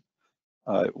system.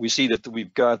 We see that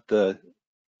we've got the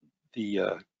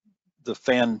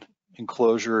fan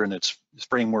enclosure and its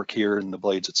framework here and the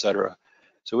blades, etc.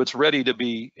 So it's ready to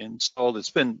be installed.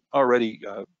 It's been already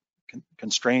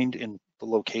constrained in the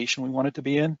location we want it to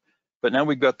be in, but now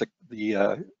we've got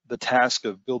the task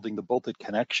of building the bolted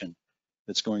connection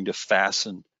that's going to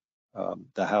fasten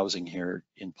the housing here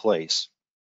in place.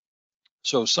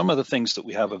 So some of the things that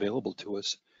we have available to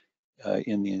us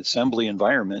in the assembly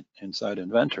environment inside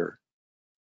Inventor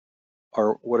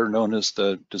are what are known as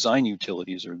the design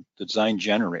utilities or the design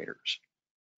generators.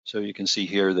 So you can see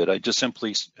here that I just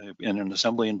simply, in an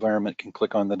assembly environment, can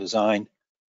click on the design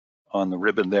on the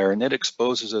ribbon there, and it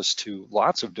exposes us to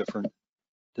lots of different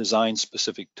design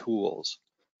specific tools.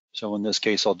 So in this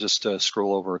case, I'll just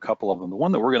scroll over a couple of them. The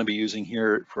one that we're going to be using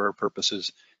here for our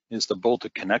purposes is the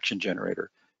bolted connection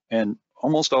generator. And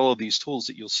almost all of these tools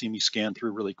that you'll see me scan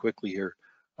through really quickly here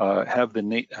have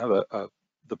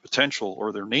the potential,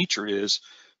 or their nature is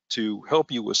to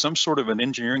help you with some sort of an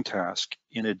engineering task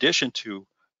in addition to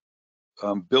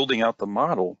building out the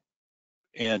model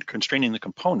and constraining the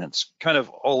components, kind of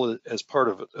all as part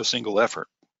of a single effort.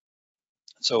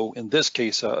 So in this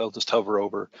case, I'll just hover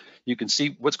over. You can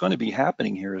see what's going to be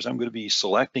happening here is I'm going to be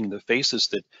selecting the faces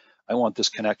that I want this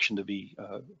connection to be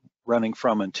running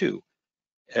from and to.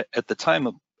 At the time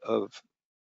of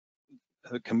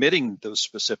committing those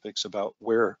specifics about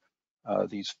where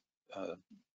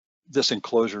this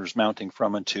enclosure is mounting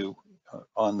from and to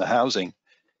on the housing,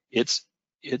 it's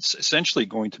essentially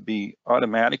going to be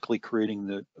automatically creating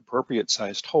the appropriate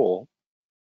sized hole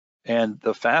and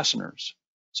the fasteners.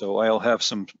 So I'll have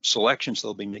some selections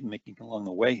they'll be making along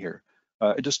the way here.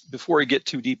 Just before I get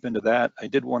too deep into that, I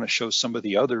did want to show some of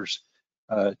the others,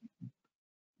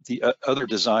 other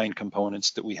design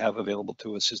components that we have available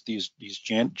to us is these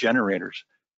generators.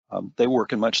 They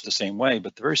work in much the same way,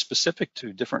 but they're very specific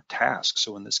to different tasks.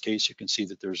 So in this case, you can see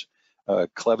that there's a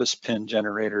clevis pin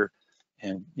generator,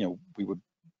 and we would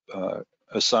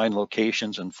assign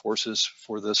locations and forces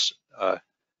for this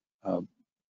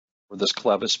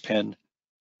clevis pin.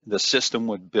 The system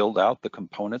would build out the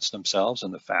components themselves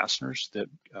and the fasteners that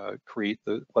create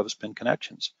the clevis pin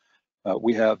connections.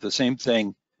 We have the same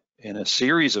thing in a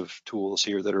series of tools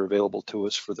here that are available to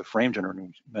us for the frame generator.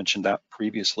 We mentioned that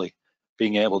previously,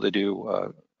 being able to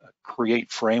do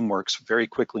create frameworks very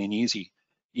quickly and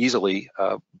easily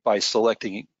by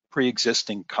selecting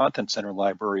pre-existing content center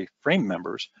library frame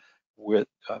members with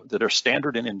that are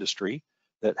standard in industry,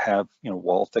 that have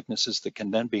wall thicknesses that can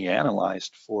then be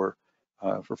analyzed for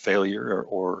failure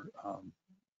or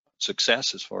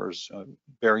success as far as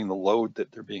bearing the load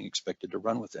that they're being expected to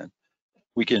run within.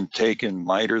 We can take and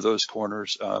miter those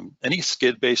corners. Any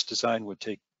skid-based design would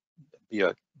be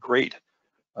a great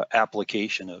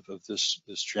application of this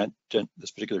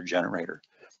particular generator.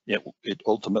 It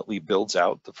ultimately builds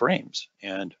out the frames,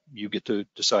 and you get to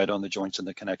decide on the joints and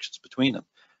the connections between them.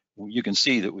 You can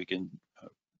see that we can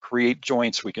create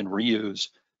joints, we can reuse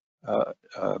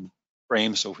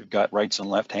frames. So if we've got rights and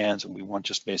left hands and we want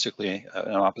just basically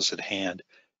an opposite hand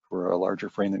for a larger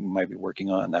frame that we might be working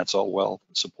on, that's all well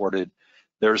supported.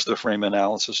 There's the frame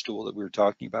analysis tool that we were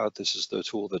talking about. This is the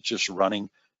tool that's just running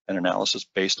an analysis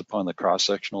based upon the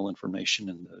cross-sectional information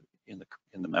in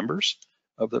the members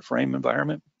of the frame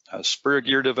environment. Spur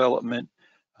gear development,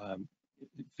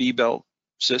 V-belt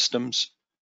systems.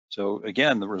 So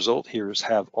again, the result here is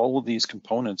have all of these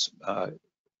components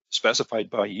specified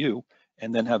by you,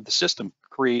 and then have the system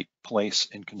create, place,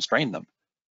 and constrain them.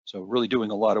 So really doing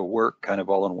a lot of work kind of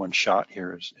all in one shot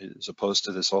here, as opposed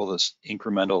to all this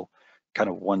incremental kind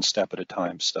of one step at a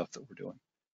time stuff that we're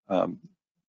doing.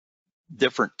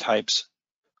 Different types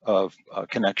of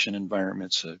connection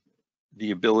environments,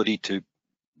 the ability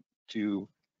to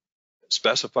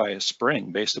specify a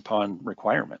spring based upon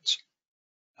requirements,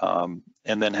 and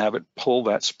then have it pull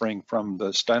that spring from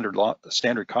the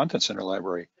standard content center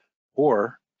library,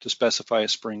 or to specify a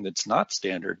spring that's not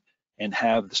standard and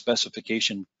have the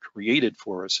specification created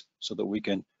for us so that we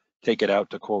can take it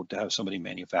out to quote to have somebody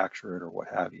manufacture it or what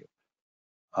have you.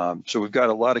 So we've got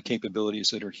a lot of capabilities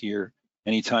that are here.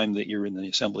 Anytime that you're in the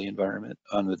assembly environment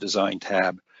on the design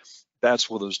tab, that's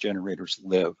where those generators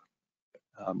live.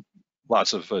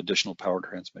 Lots of additional power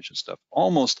transmission stuff.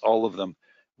 Almost all of them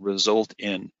result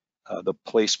in the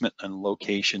placement and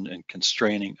location and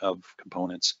constraining of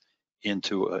components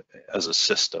into as a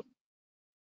system.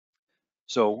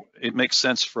 So it makes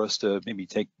sense for us to maybe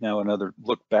take now another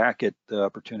look back at the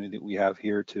opportunity that we have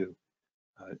here to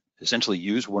essentially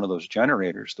use one of those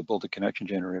generators, the bolted connection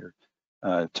generator,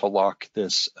 to lock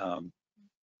this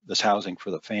housing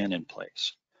for the fan in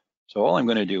place. So all I'm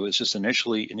going to do is just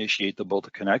initially initiate the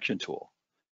bolted connection tool.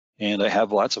 And I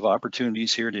have lots of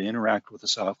opportunities here to interact with the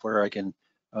software. I can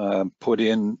put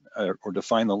in or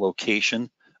define the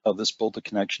location of this bolted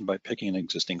connection by picking an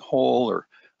existing hole or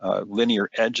linear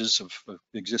edges of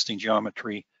existing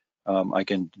geometry. I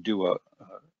can do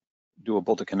a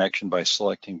bolted connection by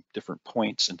selecting different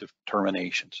points and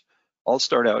terminations. I'll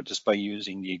start out just by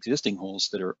using the existing holes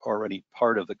that are already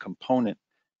part of the component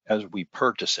as we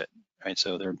purchase it, right?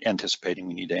 So they're anticipating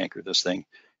we need to anchor this thing.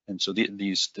 And so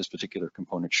this particular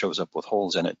component shows up with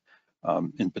holes in it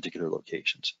in particular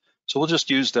locations. So we'll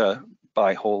just use the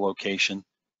by hole location.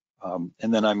 And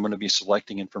then I'm going to be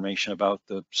selecting information about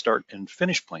the start and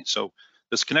finish plane. So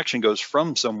this connection goes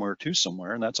from somewhere to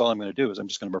somewhere, and that's all I'm going to do is I'm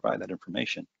just going to provide that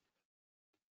information.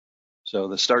 So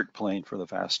the start plane for the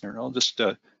fastener, I'll just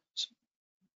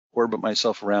orbit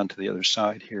myself around to the other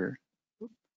side here.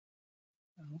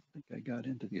 I don't think I got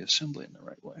into the assembly in the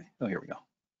right way. Oh, here we go.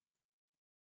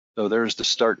 So there's the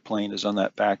start plane is on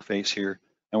that back face here.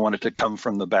 I want it to come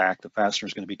from the back. The fastener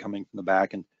is going to be coming from the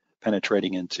back and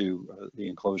penetrating into the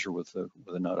enclosure with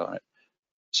a nut on it.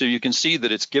 So you can see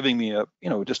that it's giving me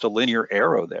just a linear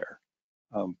arrow there.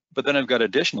 But then I've got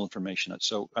additional information.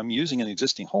 So I'm using an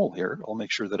existing hole here. I'll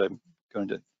make sure that I'm going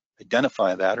to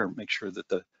identify that or make sure that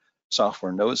the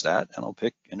software knows that, and I'll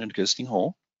pick an existing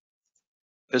hole.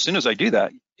 As soon as I do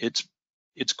that, it's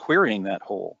querying that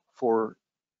hole for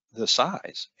the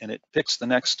size, and it picks the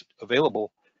next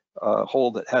available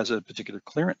hole that has a particular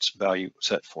clearance value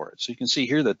set for it. So you can see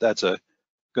here that that's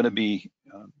going to be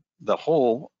the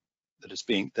hole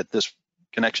that this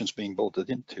connection is being bolted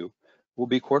into will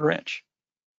be 1/4 inch.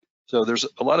 So there's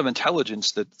a lot of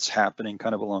intelligence that's happening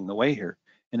kind of along the way here.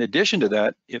 In addition to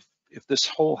that, if this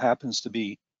hole happens to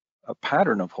be a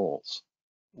pattern of holes,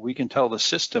 we can tell the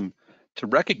system to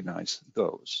recognize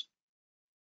those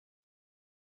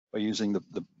by using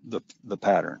the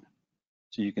pattern.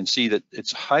 So you can see that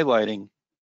it's highlighting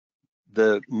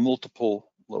the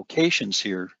multiple locations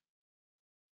here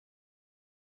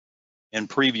and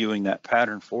previewing that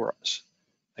pattern for us.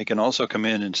 I can also come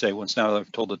in and say, once now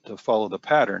I've told it to follow the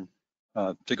pattern,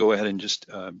 to go ahead and just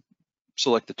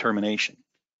select the termination.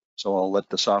 So I'll let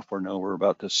the software know we're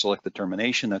about to select the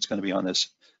termination. That's going to be on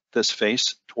this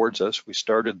face towards us. We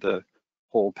started the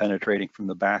hole penetrating from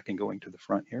the back and going to the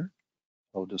front here.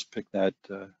 I'll just pick that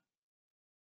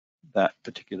that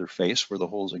particular face where the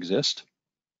holes exist.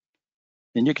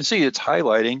 And you can see it's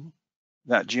highlighting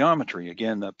that geometry.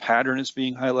 Again, the pattern is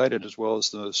being highlighted as well as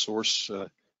the source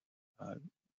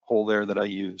hole there that I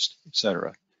used,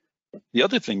 etc. The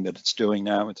other thing that it's doing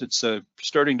now is it's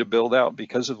starting to build out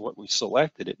because of what we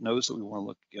selected. It knows that we want to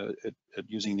look at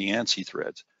using the ANSI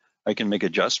threads. I can make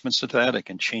adjustments to that. I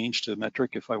can change to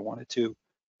metric if I wanted to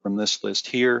from this list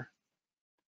here.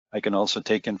 I can also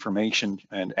take information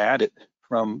and add it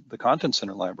from the Content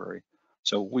Center library.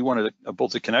 So we wanted a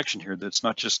bolted connection here that's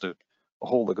not just a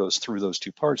hole that goes through those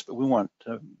two parts, but we want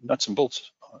nuts and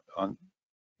bolts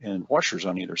and washers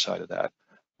on either side of that.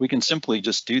 We can simply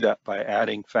just do that by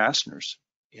adding fasteners.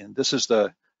 And this is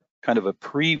the kind of a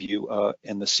preview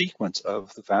in the sequence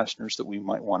of the fasteners that we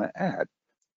might want to add.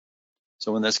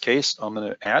 So in this case, I'm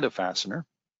going to add a fastener.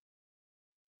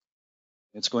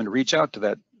 It's going to reach out to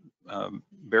that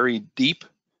very deep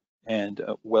and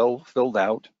well filled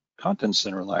out Content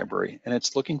Center library, and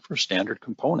it's looking for standard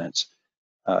components.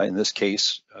 In this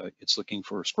case, it's looking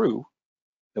for a screw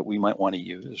that we might want to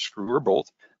use, a screw or bolt,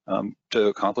 to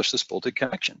accomplish this bolted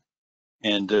connection.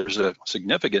 And there's a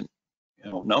significant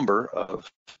number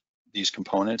of these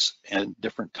components and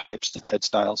different types and head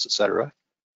styles, etc.,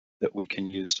 that we can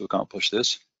use to accomplish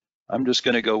this. I'm just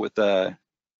going to go with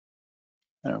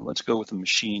let's go with a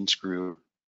machine screw.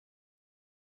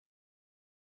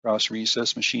 Cross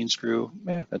recess machine screw,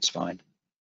 that's fine.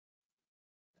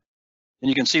 And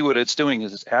you can see what it's doing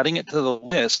is it's adding it to the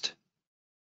list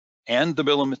and the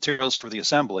bill of materials for the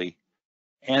assembly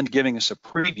and giving us a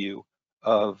preview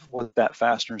of what that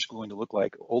fastener is going to look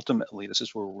like. Ultimately, this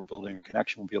is where we're building a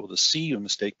connection. We'll be able to see a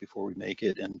mistake before we make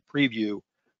it and preview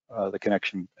the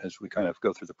connection as we kind of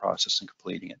go through the process and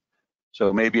completing it.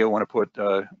 So maybe I want to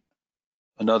put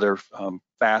another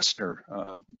fastener.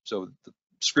 So the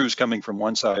screws coming from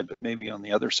one side, but maybe on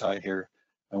the other side here,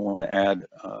 I want to add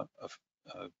a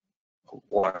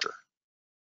washer.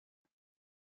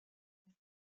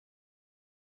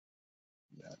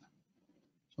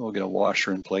 So we'll get a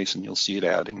washer in place and you'll see it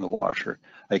adding the washer.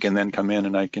 I can then come in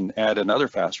and I can add another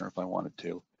fastener if I wanted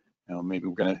to. Maybe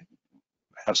we're going to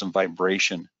have some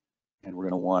vibration and we're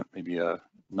going to want maybe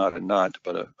not a nut,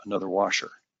 but another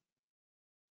washer.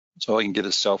 So I can get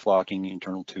a self-locking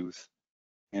internal tooth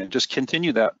and just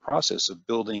continue that process of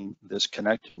building this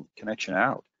connection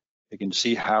out. You can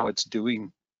see how it's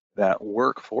doing that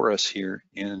work for us here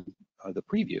in the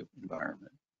preview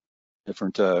environment.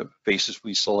 Different faces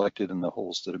we selected and the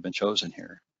holes that have been chosen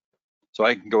here. So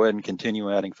I can go ahead and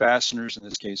continue adding fasteners. In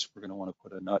this case, we're going to want to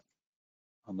put a nut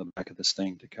on the back of this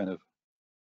thing to kind of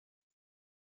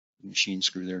machine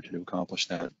screw there to accomplish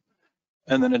that.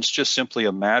 And then it's just simply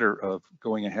a matter of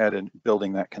going ahead and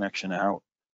building that connection out,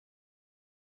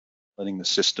 letting the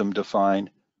system define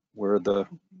where the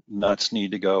nuts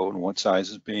need to go and what size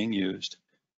is being used.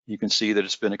 You can see that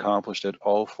it's been accomplished at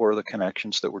all four of the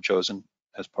connections that were chosen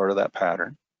as part of that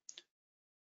pattern.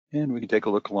 And we can take a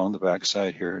look along the back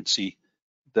side here and see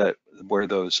that where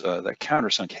those that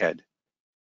countersunk head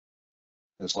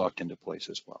is locked into place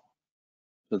as well.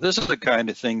 So this is the kind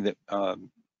of thing that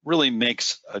really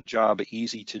makes a job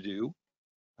easy to do.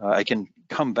 I can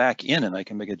come back in and I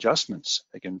can make adjustments.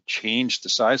 I can change the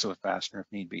size of a fastener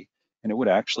if need be, and it would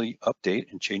actually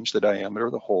update and change the diameter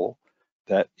of the hole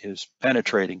that is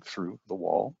penetrating through the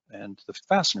wall and the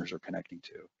fasteners are connecting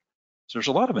to. So there's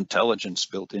a lot of intelligence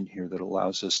built in here that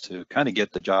allows us to kind of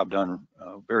get the job done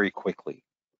very quickly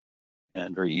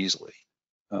and very easily.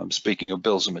 Speaking of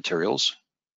bills of materials,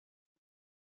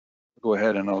 I'll go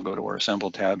ahead and I'll go to our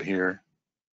Assemble tab here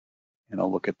and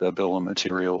I'll look at the bill of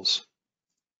materials.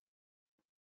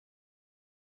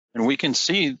 And we can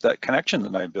see that connection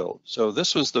that I built. So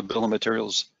this was the bill of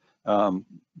materials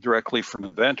directly from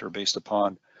Inventor based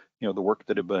upon the work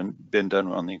that had been done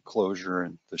on the enclosure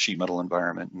and the sheet metal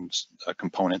environment and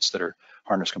components that are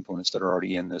harness components that are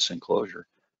already in this enclosure.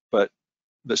 But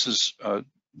this is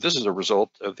a result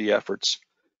of the efforts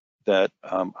that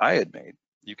I had made.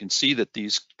 You can see that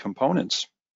these components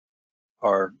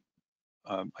are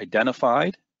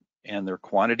identified and their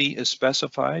quantity is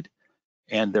specified,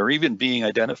 and they're even being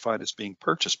identified as being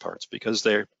purchase parts because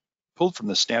they're pulled from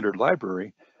the standard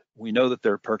library. We know that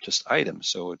they're purchased items,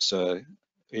 so it's a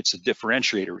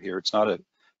differentiator here. It's not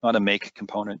a make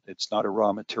component, it's not a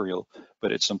raw material,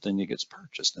 but it's something that gets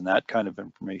purchased, and that kind of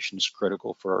information is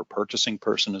critical for our purchasing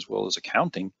person as well as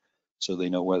accounting, so they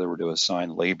know whether we're to assign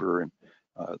labor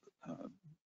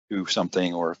do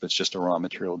something, or if it's just a raw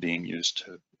material being used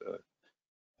to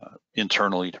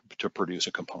internally to produce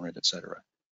a component, etc.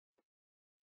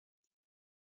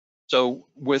 So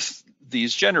with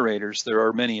these generators, there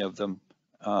are many of them.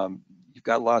 You've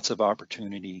got lots of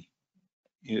opportunity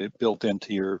built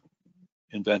into your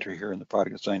Inventor here in the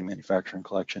Product Design and Manufacturing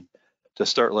collection to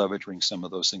start leveraging some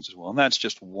of those things as well. And that's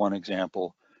just one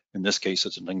example. In this case,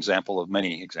 it's an example of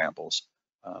many examples.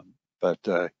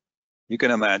 But you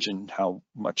can imagine how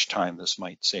much time this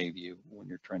might save you when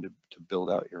you're trying to build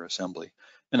out your assembly.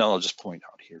 And I'll just point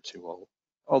out here too,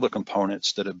 all the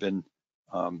components that have been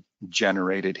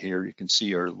generated here, you can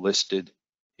see are listed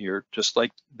here, just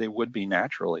like they would be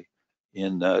naturally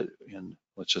in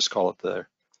let's just call it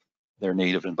their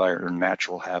native environment or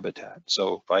natural habitat.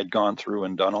 So if I'd gone through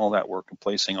and done all that work and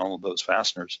placing all of those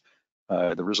fasteners,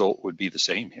 the result would be the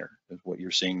same here as what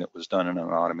you're seeing that was done in an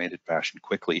automated fashion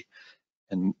quickly.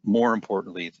 And more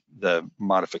importantly, the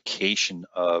modification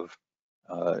of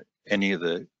any of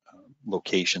the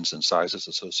locations and sizes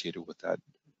associated with that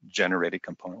generated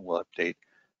component will update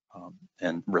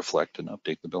and reflect and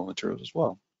update the bill of materials as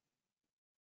well.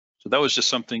 So that was just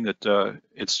something that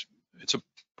it's a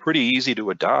pretty easy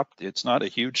to adopt. It's not a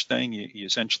huge thing. You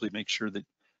essentially make sure that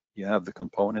you have the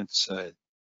components that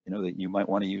you might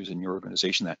want to use in your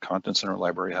organization. That content center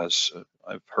library has,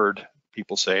 I've heard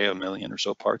people say, 1 million or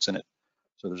so parts in it.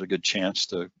 So there's a good chance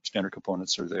the standard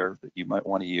components are there that you might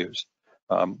want to use.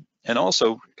 And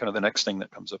also, kind of the next thing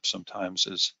that comes up sometimes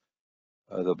is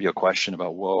there'll be a question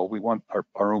about, well, we want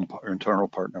our own internal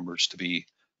part numbers to be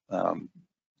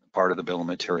part of the bill of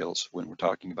materials when we're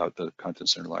talking about the content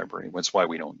center library. That's why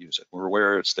we don't use it. We're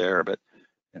aware it's there, but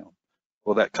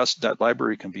well, that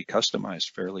library can be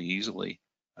customized fairly easily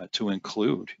to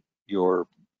include your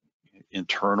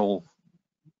internal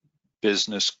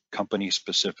business company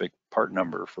specific part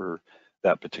number for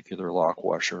that particular lock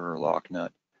washer or lock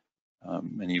nut,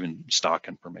 and even stock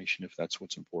information if that's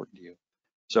what's important to you.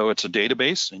 So it's a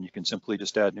database, and you can simply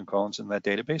just add new columns in that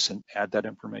database and add that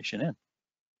information in.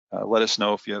 Let us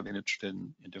know if you have an interest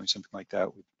in doing something like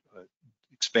that. We've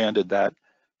expanded that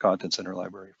content center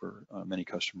library for many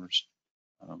customers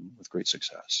with great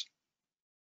success.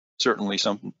 Certainly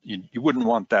you wouldn't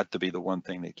want that to be the one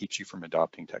thing that keeps you from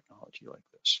adopting technology like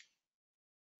this.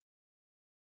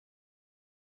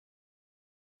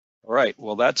 All right,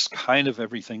 well, that's kind of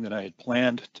everything that I had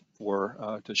planned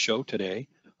to show today.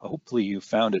 Hopefully you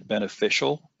found it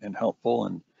beneficial and helpful,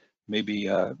 and maybe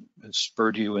has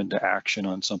spurred you into action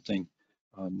on something.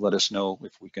 Let us know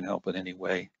if we can help in any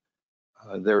way.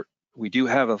 We do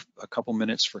have a couple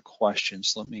minutes for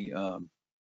questions. Let me, I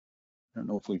don't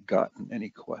know if we've gotten any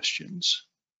questions.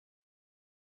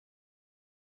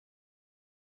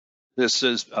 This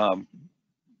is,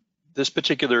 this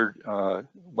particular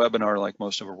webinar, like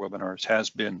most of our webinars, has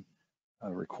been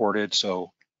recorded.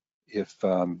 So if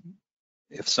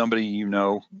somebody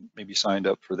maybe signed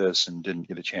up for this and didn't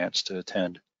get a chance to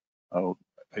attend,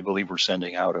 I believe we're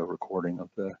sending out a recording of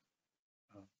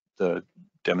the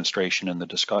demonstration and the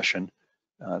discussion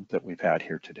that we've had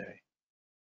here today.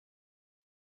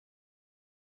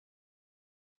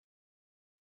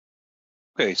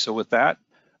 Okay, so with that,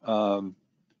 I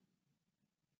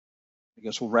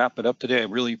guess we'll wrap it up today. I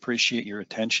really appreciate your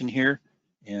attention here.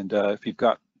 And if you've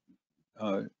got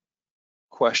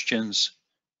questions,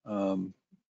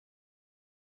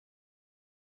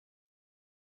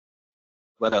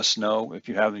 let us know. If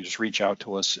you haven't, just reach out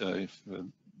to us if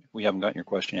we haven't gotten your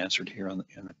question answered here in the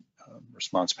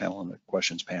response panel and the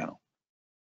questions panel.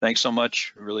 Thanks so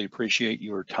much. I really appreciate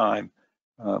your time.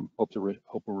 Hope we're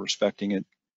respecting it,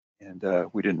 and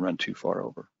we didn't run too far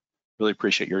over. Really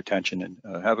appreciate your attention, and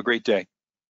have a great day.